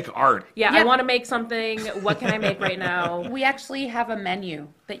want to make art. I Yeah. want to make something. What can I make right now? We actually have a menu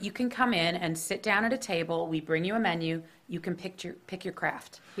that you can come in and sit down at a table. We bring you a menu. You can pick your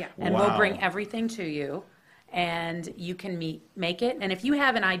craft. Yeah. And Wow. we'll bring everything to you. And you can make it. And if you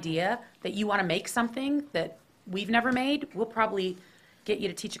have an idea that you want to make something that we've never made, we'll probably get you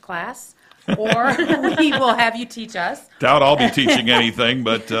to teach a class. Or we will have you teach us. Doubt I'll be teaching anything,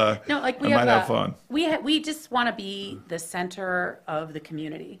 but No, like I might have fun. We just want to be the center of the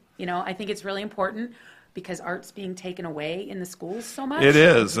community. You know, I think it's really important because art's being taken away in the schools so much. It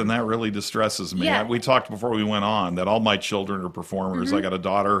is, and that really distresses me. Yeah. We talked before we went on that all my children are performers. I got a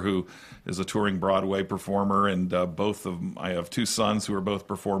daughter who is a touring Broadway performer, and I have two sons who are both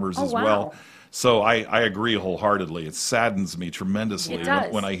performers as wow. well. So I agree wholeheartedly. It saddens me tremendously It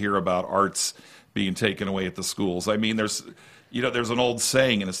does. when I hear about arts being taken away at the schools. I mean, there's an old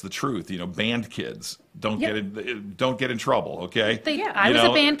saying, and it's the truth. Band kids don't get in trouble. Okay, I was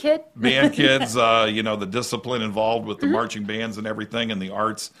a band kid. Band kids, the discipline involved with the marching bands and everything, and the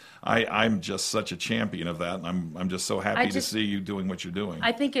arts. I'm just such a champion of that, and I'm just so happy to see you doing what you're doing.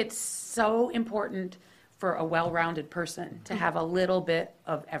 I think it's so important for a well-rounded person to have a little bit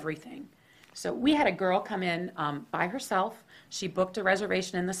of everything. So we had a girl come in by herself. She booked a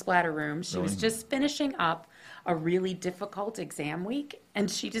reservation in the splatter room. She was just finishing up a really difficult exam week,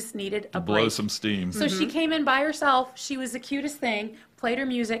 and she just needed a break. Blow some steam. So she came in by herself. She was the cutest thing, played her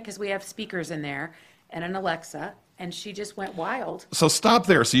music because we have speakers in there and an Alexa, and she just went wild. So stop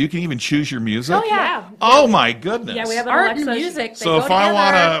there. So you can even choose your music? Oh, yeah. Oh, my goodness. Yeah, we have an Art Alexa. and music, they So go if I together.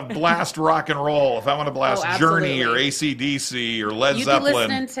 want to blast rock and roll, if I want to blast Journey or absolutely. AC/DC or Led You'd be Zeppelin.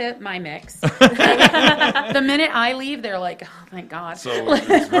 listening to my mix. The minute I leave, they're like, oh, thank God. So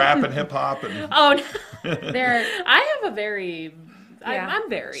it's rap and hip hop and Oh, no. They're, I have a very... yeah. I'm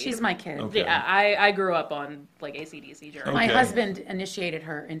very... She's my kid. Okay. Yeah, I grew up on, like, AC/DC Journey. My Okay. husband initiated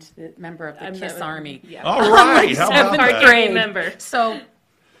her into the member of the I'm KISS never- Army. Yeah. all right. How about Seventh that? grade member. So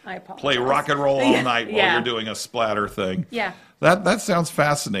I apologize. Play rock and roll all night while Yeah. you're doing a splatter thing. Yeah. That sounds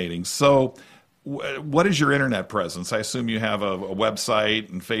fascinating. So what is your internet presence? I assume you have a website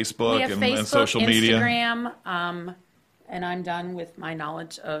and Facebook, We have and, Facebook, and social media. Instagram, and I'm done with my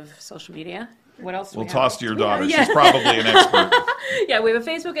knowledge of social media. What else do We'll we toss have? to your daughter. She's probably an expert. Yeah, we have a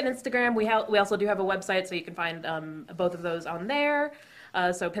Facebook and Instagram. We also do have a website, so you can find both of those on there.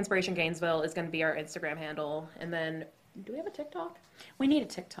 So Pinspiration Gainesville is going to be our Instagram handle, and then Do we have a TikTok? We need a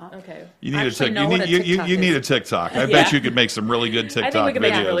TikTok. Okay. You need Actually a know what a you TikTok need is. a TikTok. I bet you could make some really good TikTok I think we could videos.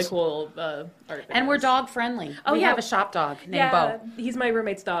 make some really cool art. And we're videos. dog friendly. Oh, we yeah. have a shop dog named Yeah, Bo. he's my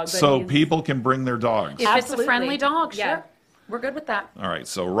roommate's dog. But So he's- people can bring their dogs. If it's a Absolutely. friendly dog, sure. Yeah. We're good with that. All right.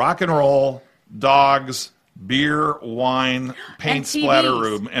 So rock and roll, dogs, beer, wine, paint And splatter TVs.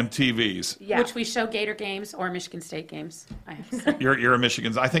 room, and TVs. Yeah. Which we show Gator games or Michigan State games. I have to say. You're a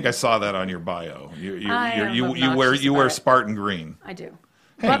Michigan. I think I saw that on your bio. I am You obnoxious wear about it. Spartan green. I do.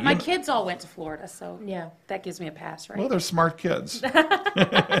 Hey, but my you- kids all went to Florida, so Yeah. that gives me a pass, right? Well, they're smart kids.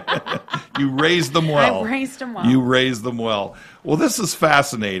 You raised them well. I raised them well. You raised them well. Well, this is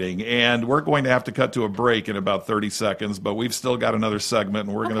fascinating, and we're going to have to cut to a break in about 30 seconds, but we've still got another segment,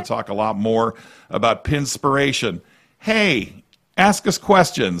 and we're going to talk a lot more about Pinspiration. Hey, ask us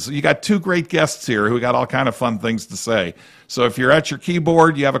questions. You got two great guests here who got all kind of fun things to say. So if you're at your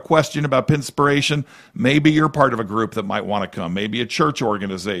keyboard, you have a question about Pinspiration, maybe you're part of a group that might want to come, maybe a church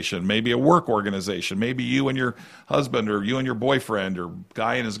organization, maybe a work organization, maybe you and your husband or you and your boyfriend or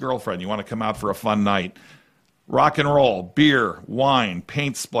guy and his girlfriend, you want to come out for a fun night. Rock and roll, beer, wine,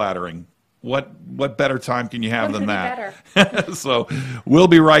 paint splattering. What better time can you have What than could be that? So we'll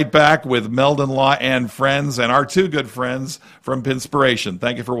be right back with Meldon Law and Friends and our two good friends from Pinspiration.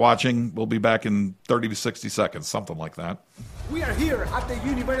 Thank you for watching. We'll be back in 30 to 60 seconds, something like that. We are here at the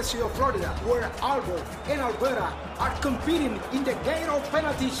University of Florida, where Albert and Alberta are competing in the Gator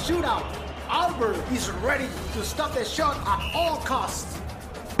penalty shootout. Albert is ready to stop the shot at all costs.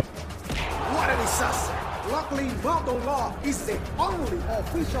 What a disaster! Luckily, Meldon Law is the only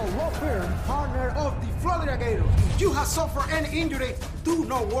official law firm partner of the Florida Gators. If you have suffered any injury, do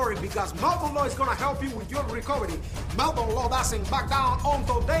not worry, because Meldon Law is going to help you with your recovery. Meldon Law doesn't back down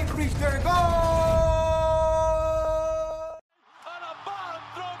until they reach their goal.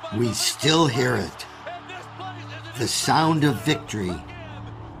 We still hear it. The sound of victory.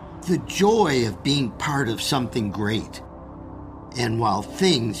 The joy of being part of something great. And while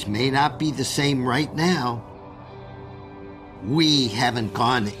things may not be the same right now, we haven't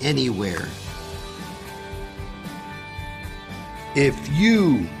gone anywhere. If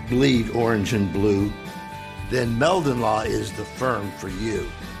you bleed orange and blue, then Meldon Law is the firm for you.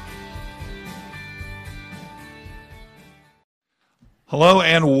 Hello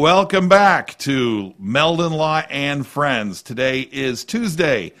and welcome back to Meldon Law and Friends. Today is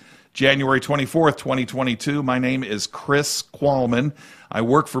Tuesday, January 24th, 2022. My name is Chris Qualman. I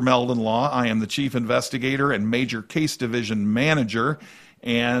work for Meldon Law. I am the Chief Investigator and Major Case Division Manager.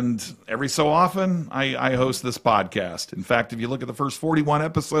 And every so often, I host this podcast. In fact, if you look at the first 41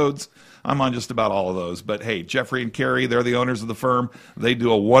 episodes, I'm on just about all of those. But hey, Jeffrey and Carrie, they're the owners of the firm. They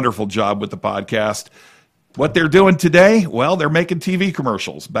do a wonderful job with the podcast. What they're doing today, well, they're making TV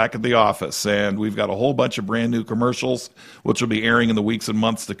commercials back at the office, and we've got a whole bunch of brand new commercials, which will be airing in the weeks and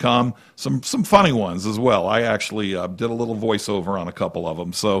months to come. Some funny ones as well. I actually did a little voiceover on a couple of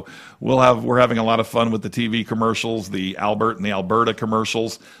them, so we're having a lot of fun with the TV commercials, the Albert and the Alberta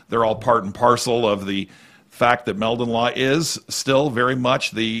commercials. They're all part and parcel of the fact that Meldon Law is still very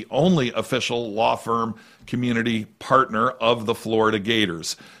much the only official law firm community partner of the Florida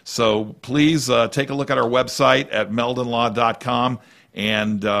Gators. So please take a look at our website at meldonlaw.com,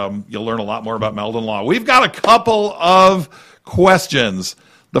 and you'll learn a lot more about Meldon Law. We've got a couple of questions.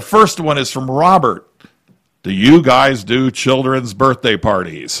 The first one is from Robert. Do you guys do children's birthday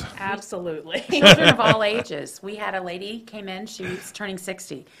parties? Absolutely. Children of all ages. We had a lady came in, she was turning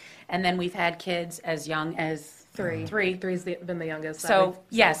 60. And then we've had kids as young as three. Three's been the youngest. that So, we've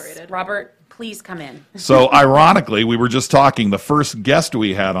yes, celebrated. Robert, please come in. So ironically, we were just talking, the first guest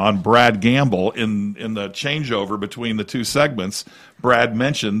we had on, Brad Gamble, in the changeover between the two segments, Brad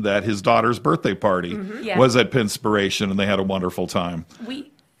mentioned that his daughter's birthday party Yeah. was at Pinspiration, and they had a wonderful time.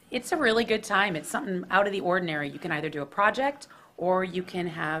 It's a really good time. It's something out of the ordinary. You can either do a project or you can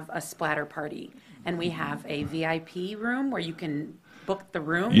have a splatter party. And we have a VIP room where you can book the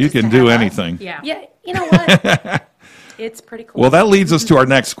room. You just can to do have us. anything. Yeah. Yeah, you know what? It's pretty cool. Well, that leads us to our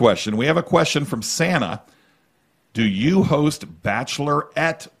next question. We have a question from Santa. Do you host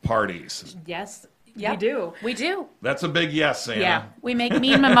bachelorette parties? Yes, Yep, we do. We do. That's a big yes, Santa. Yeah. We make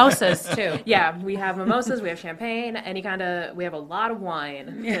mean mimosas, too. Yeah, we have mimosas, we have champagne, we have a lot of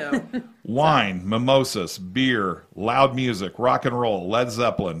wine, too. Wine, mimosas, beer, loud music, rock and roll, Led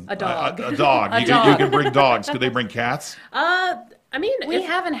Zeppelin. A dog. A dog. A You dog. can bring dogs. Could they bring cats? I mean, We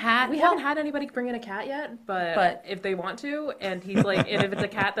haven't had anybody bring in a cat yet, but if they want to, and he's like, and if it's a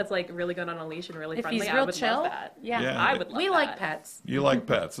cat that's like really good on a leash and really If friendly, he's I real would chill, love that. yeah. Yeah. I would love We that. like pets. You like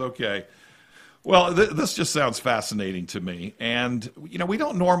pets. Okay. Well, this just sounds fascinating to me, and we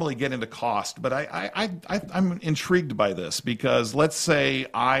don't normally get into cost, but I'm intrigued by this because let's say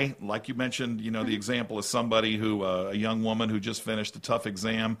like you mentioned, the example is somebody who a young woman who just finished a tough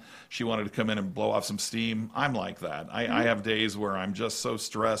exam, she wanted to come in and blow off some steam. I'm like that. I have days where I'm just so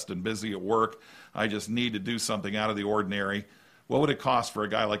stressed and busy at work, I just need to do something out of the ordinary. What would it cost for a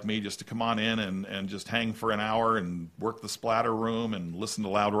guy like me just to come on in and just hang for an hour and work the splatter room and listen to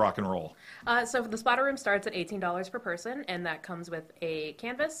loud rock and roll? So the splatter room starts at $18 per person, and that comes with a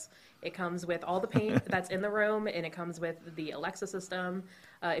canvas. It comes with all the paint that's in the room, and it comes with the Alexa system.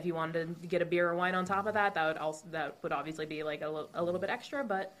 If you wanted to get a beer or wine on top of that, that would obviously be like a little bit extra,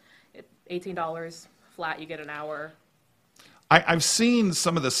 but $18 flat, you get an hour. I've seen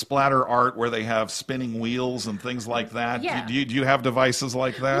some of the splatter art where they have spinning wheels and things like that. Yeah. Do you have devices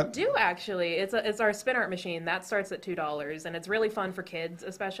like that? We do, actually. It's our spin art machine. That starts at $2, and it's really fun for kids,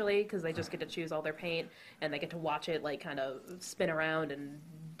 especially, because they just get to choose all their paint, and they get to watch it, like, kind of spin around and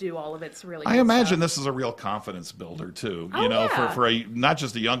do all of its really I good imagine stuff. this is a real confidence builder, too. Yeah. For not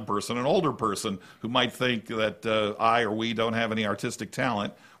just a young person, an older person who might think that I or we don't have any artistic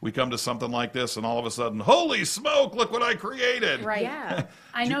talent. We come to something like this, and all of a sudden, holy smoke, look what I created. Right. Yeah.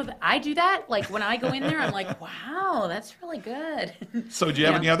 I know that I do that. Like when I go in there, I'm like, wow, that's really good. So do you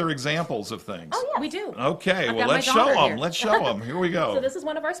have any other examples of things? Oh, yeah. We do. Okay, I've well, got my let's show daughter them. here. Let's show them. Here we go. So this is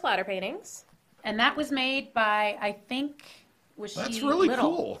one of our splatter paintings. And that was made by, I think, was That's she really little?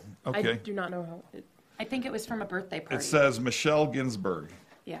 cool. I Okay. do not know how. I think it was from a birthday party. It says Michelle Ginsburg,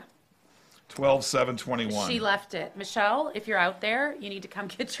 Yeah. 12/7/21. She left it. Michelle, if you're out there, you need to come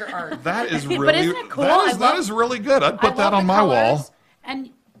get your art. That is But really isn't it cool? that is really good. I'd put I that love on the my wall. colors. And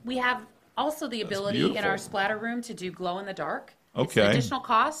we have also the ability in beautiful. our splatter room to do glow in the dark. It's Okay. an additional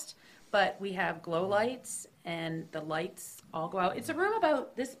cost, but we have glow lights and the lights all go out. It's a room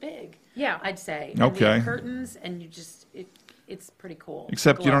about this big. Yeah. I'd say. And we Okay. have curtains and it's pretty cool.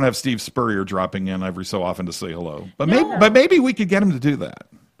 Except you Glow. don't have Steve Spurrier dropping in every so often to say hello. But maybe we could get him to do that.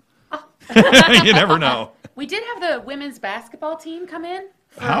 You never know. We did have the women's basketball team come in.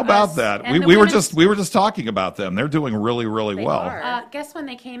 for How about us, that? and the We were women's- just talking about them. They're doing really, really They well. are. Guess when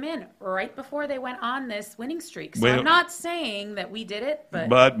they came in? Right before they went on this winning streak. So Wait- I'm not saying that we did it,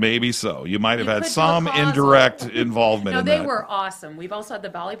 But maybe so. You might have You had could do a some closet. indirect involvement no, in they that. were awesome. We've also had the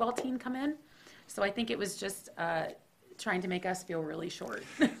volleyball team come in. So I think it was just trying to make us feel really short.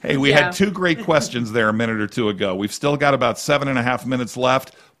 Hey, we Yeah. had two great questions there a minute or two ago. We've still got about 7.5 minutes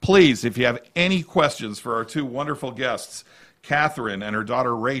left. Please, if you have any questions for our two wonderful guests, Katherine and her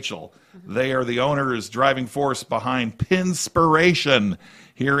daughter Rachel, they are the owners, driving force behind Pinspiration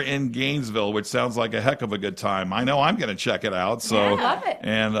here in Gainesville, which sounds like a heck of a good time. I know I'm going to check it out. So, Yeah, I love it.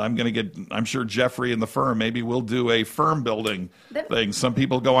 And I'm sure Jeffrey and the firm, maybe we'll do a firm building thing. Some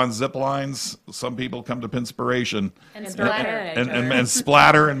people go on zip lines. Some people come to Pinspiration and And splatter. and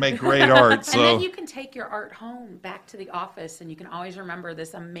splatter and make great art. And So. then you can take your art home back to the office, and you can always remember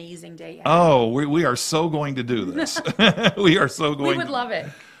this amazing day. you had. Oh, we are so going to do this. We are so going We would love it.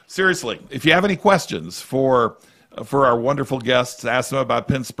 Seriously, if you have any questions for our wonderful guests, ask them about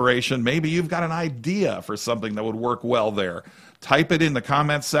Pinspiration. Maybe you've got an idea for something that would work well there. Type it in the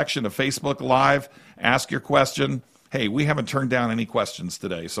comments section of Facebook Live. Ask your question. Hey, we haven't turned down any questions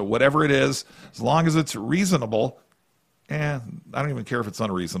today. So whatever it is, as long as it's reasonable, I don't even care if it's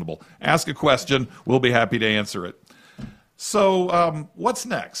unreasonable. Ask a question. We'll be happy to answer it. So what's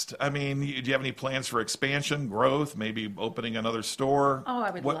next? I mean, do you have any plans for expansion, growth, maybe opening another store? Oh,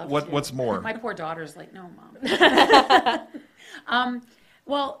 I would love to. What's more? My poor daughter's like, no, Mom.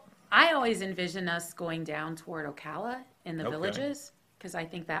 Well, I always envision us going down toward Ocala in the Okay. villages, because I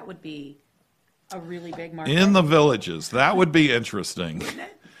think that would be a really big market. In the villages. That would be interesting.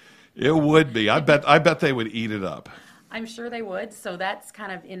 It would be. I bet they would eat it up. I'm sure they would. So that's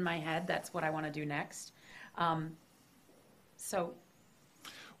kind of in my head. That's what I want to do next. So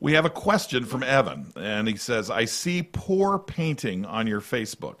We have a question from Evan, and he says, I see pour painting on your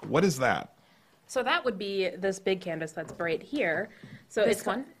Facebook. What is that? So that would be this big canvas that's right here. So This it's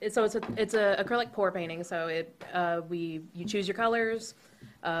one? It's a acrylic pour painting. So you choose your colors.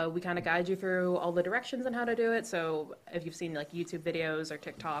 We kind of guide you through all the directions on how to do it. So if you've seen like YouTube videos or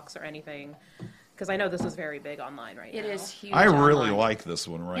TikToks or anything, because I know this is very big online right now. it is huge. I really online. like this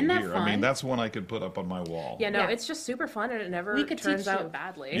one right Isn't that here. I mean, fun? that's one I could put up on my wall. Yeah, no, Yeah. it's just super fun and it never We could turns teach you. out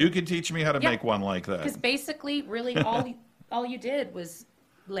badly. You could teach me how to Yeah. make one like Because that. basically, really, all you did was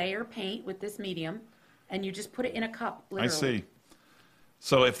layer paint with this medium, and you just put it in a cup. Literally. I see.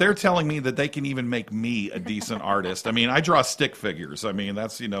 So if they're telling me that they can even make me a decent artist, I mean, I draw stick figures. I mean,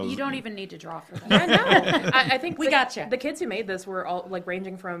 that's, You don't even need to draw for that. I know. I think We gotcha. The kids who made this were all like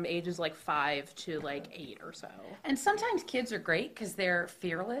ranging from ages like 5 to like 8 or so. And sometimes kids are great because they're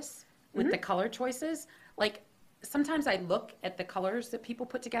fearless with the color choices. Like, sometimes I look at the colors that people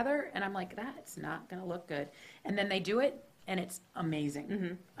put together, and I'm like, that's not going to look good. And then they do it, and it's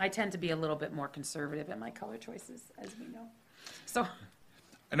amazing. I tend to be a little bit more conservative in my color choices, as we know. So...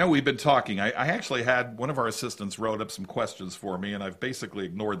 I know we've been talking. I actually had one of our assistants wrote up some questions for me, and I've basically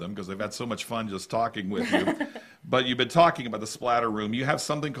ignored them because I've had so much fun just talking with you. But you've been talking about the Splatter Room. You have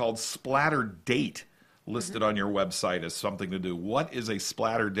something called Splatter Date listed on your website as something to do. What is a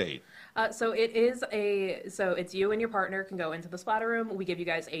Splatter Date? So it's you and your partner can go into the Splatter Room. We give you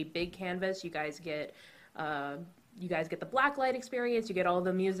guys a big canvas. You guys get the black light experience. You get all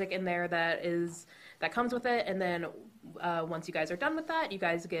the music in there that comes with it, and then once you guys are done with that, you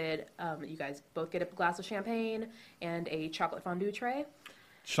guys both get a glass of champagne and a chocolate fondue tray.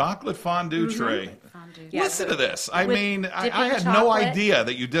 Chocolate fondue tray. Fondue. Yeah, Listen so to this. I mean, I dipping had no chocolate. idea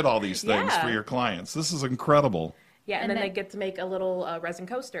that you did all these things Yeah. for your clients. This is incredible. Yeah, and And then then- they get to make a little resin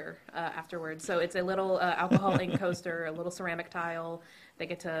coaster afterwards. So it's a little alcohol ink coaster, a little ceramic tile. They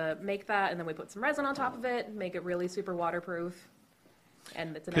get to make that, and then we put some resin on top of it, make it really super waterproof.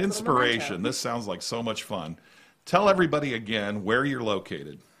 And it's a nice little Pinspiration. memento. This sounds like so much fun. Tell everybody again where you're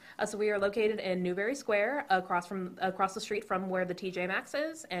located. So we are located in Newberry Square, across the street from where the TJ Maxx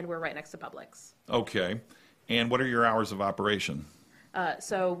is, and we're right next to Publix. Okay. And what are your hours of operation?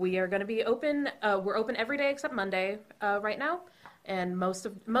 So we are going to be open. We're open every day except Monday right now, and most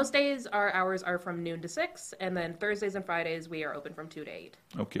days our hours are from noon to 6, and then Thursdays and Fridays we are open from 2 to 8.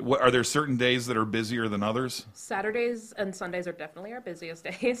 Okay. What, are there certain days that are busier than others? Saturdays and Sundays are definitely our busiest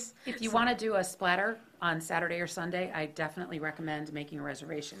days. If you want to do a splatter on Saturday or Sunday, I definitely recommend making a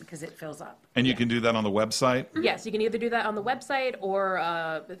reservation because it fills up. And you can do that on the website? Yes, you can either do that on the website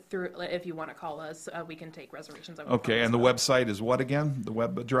or through. If you want to call us, we can take reservations over. Okay. And the website is what again? The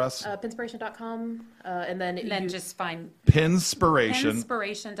web address? Pinspiration.com, and then Just find Pinspiration.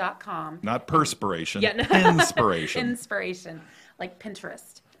 Pinspiration.com. Not perspiration. Yeah, no. Pinspiration. Inspiration, like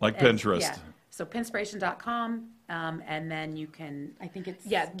Pinterest. Like And- Pinterest. Yeah. So pinspiration.com, and then you can, I think it's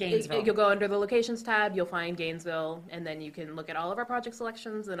yeah, Gainesville. you'll go under the locations tab. You'll find Gainesville, and then you can look at all of our project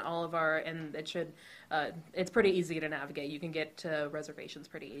selections and all of our. And it should. It's pretty easy to navigate. You can get to reservations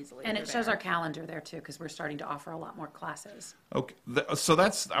pretty easily. And through it shows there. our calendar there too, because we're starting to offer a lot more classes. Okay, so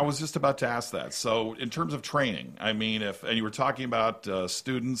that's. I was just about to ask that. So in terms of training, I mean, and you were talking about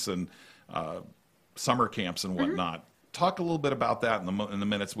students and summer camps and whatnot. Talk a little bit about that in the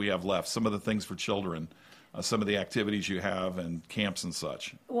minutes we have left. Some of the things for children, some of the activities you have, and camps and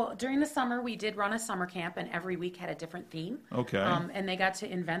such. Well, during the summer, we did run a summer camp, and every week had a different theme. Okay. And they got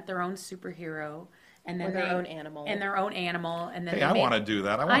to invent their own superhero, and then Or their own animal. and their own animal, and then Hey, they I made- want to do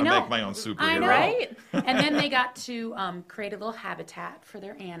that. I want to know. make my own superhero. I know. Right? And then they got to create a little habitat for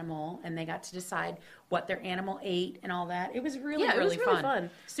their animal, and they got to decide what their animal ate and all that. It was really, Yeah, it was really fun.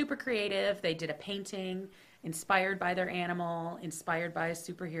 Super creative. They did a painting inspired by their animal, inspired by a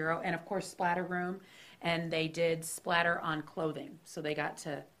superhero, and of course, splatter room. And they did splatter on clothing, so they got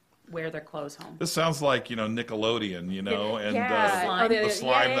to wear their clothes home. This sounds like Nickelodeon, and Yeah. Slime. the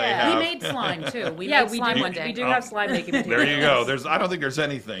slime they yeah. have. We made slime too. We Yeah, made we slime do. one day. We do have slime making materials. There you go. I don't think there's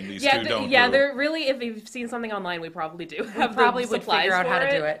anything these Yeah, two don't yeah. do. They're really. If you've seen something online, we probably do. Have Probably the would supplies figure out how for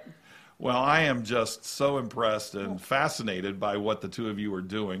to do it. Well, I am just so impressed and fascinated by what the two of you are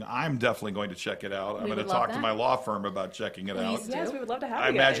doing. I'm definitely going to check it out. I'm We going to would love talk to that. my law firm about checking it out. Please Yes, we would love to have I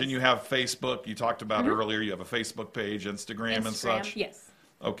you imagine guys. you have Facebook. You talked about earlier. You have a Facebook page, Instagram, and Instagram. such. Yes.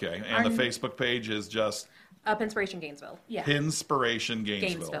 Okay, and the Facebook page is just Pinspiration Gainesville. Yeah. Pinspiration Gainesville.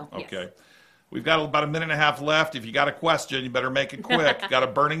 Gainesville, yes. Okay. We've got about a minute and a half left. If you got a question, you better make it quick. Got a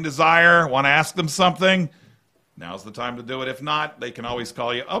burning desire? Want to ask them something? Now's the time to do it. If not, they can always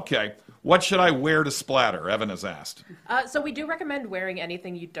call you. Okay, what should I wear to splatter? Evan has asked. So we do recommend wearing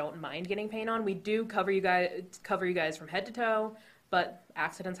anything you don't mind getting paint on. We do cover you guys from head to toe, but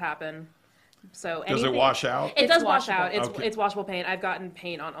accidents happen. So Does it anything- wash out? It It's does wash washable. out. It's Okay. it's washable paint. I've gotten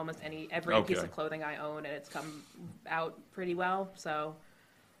paint on almost every piece Okay. of clothing I own, and it's come out pretty well. So,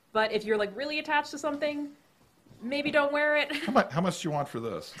 but if you're like really attached to something, maybe don't wear it. How much do you want for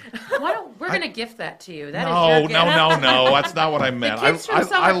this? We're going to gift that to you. That is No, your gift. no. That's not what I meant. kids from I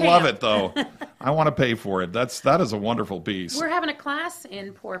summer love camp. it though. I want to pay for it. That is a wonderful piece. We're having a class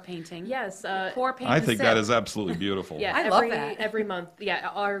in pour painting. Yes. Pour paint. I and think sip. that is absolutely beautiful. Yeah, I love that. every month. Yeah,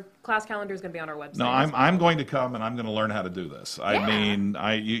 our class calendar is going to be on our website. No, I'm going to come and I'm going to learn how to do this. I Yeah. mean,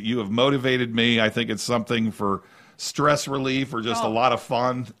 you have motivated me. I think it's something for stress relief or just a lot of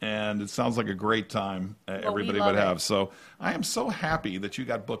fun, and it sounds like a great time everybody would have. So I am so happy that you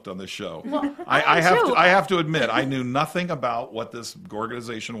got booked on this show. Well, I have to admit, I knew nothing about what this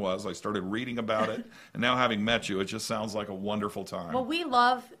organization was. I started reading about it, and now having met you, it just sounds like a wonderful time. Well, we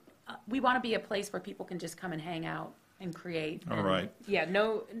want to be a place where people can just come and hang out and create. All right. Yeah,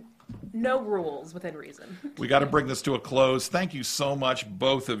 no rules within reason. We got to bring this to a close. Thank you so much,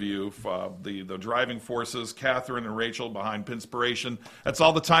 both of you, for the driving forces, Katherine and Rachel behind Pinspiration. That's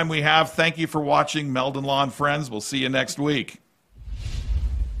all the time we have. Thank you for watching Meldon Law Friends. We'll see you next week.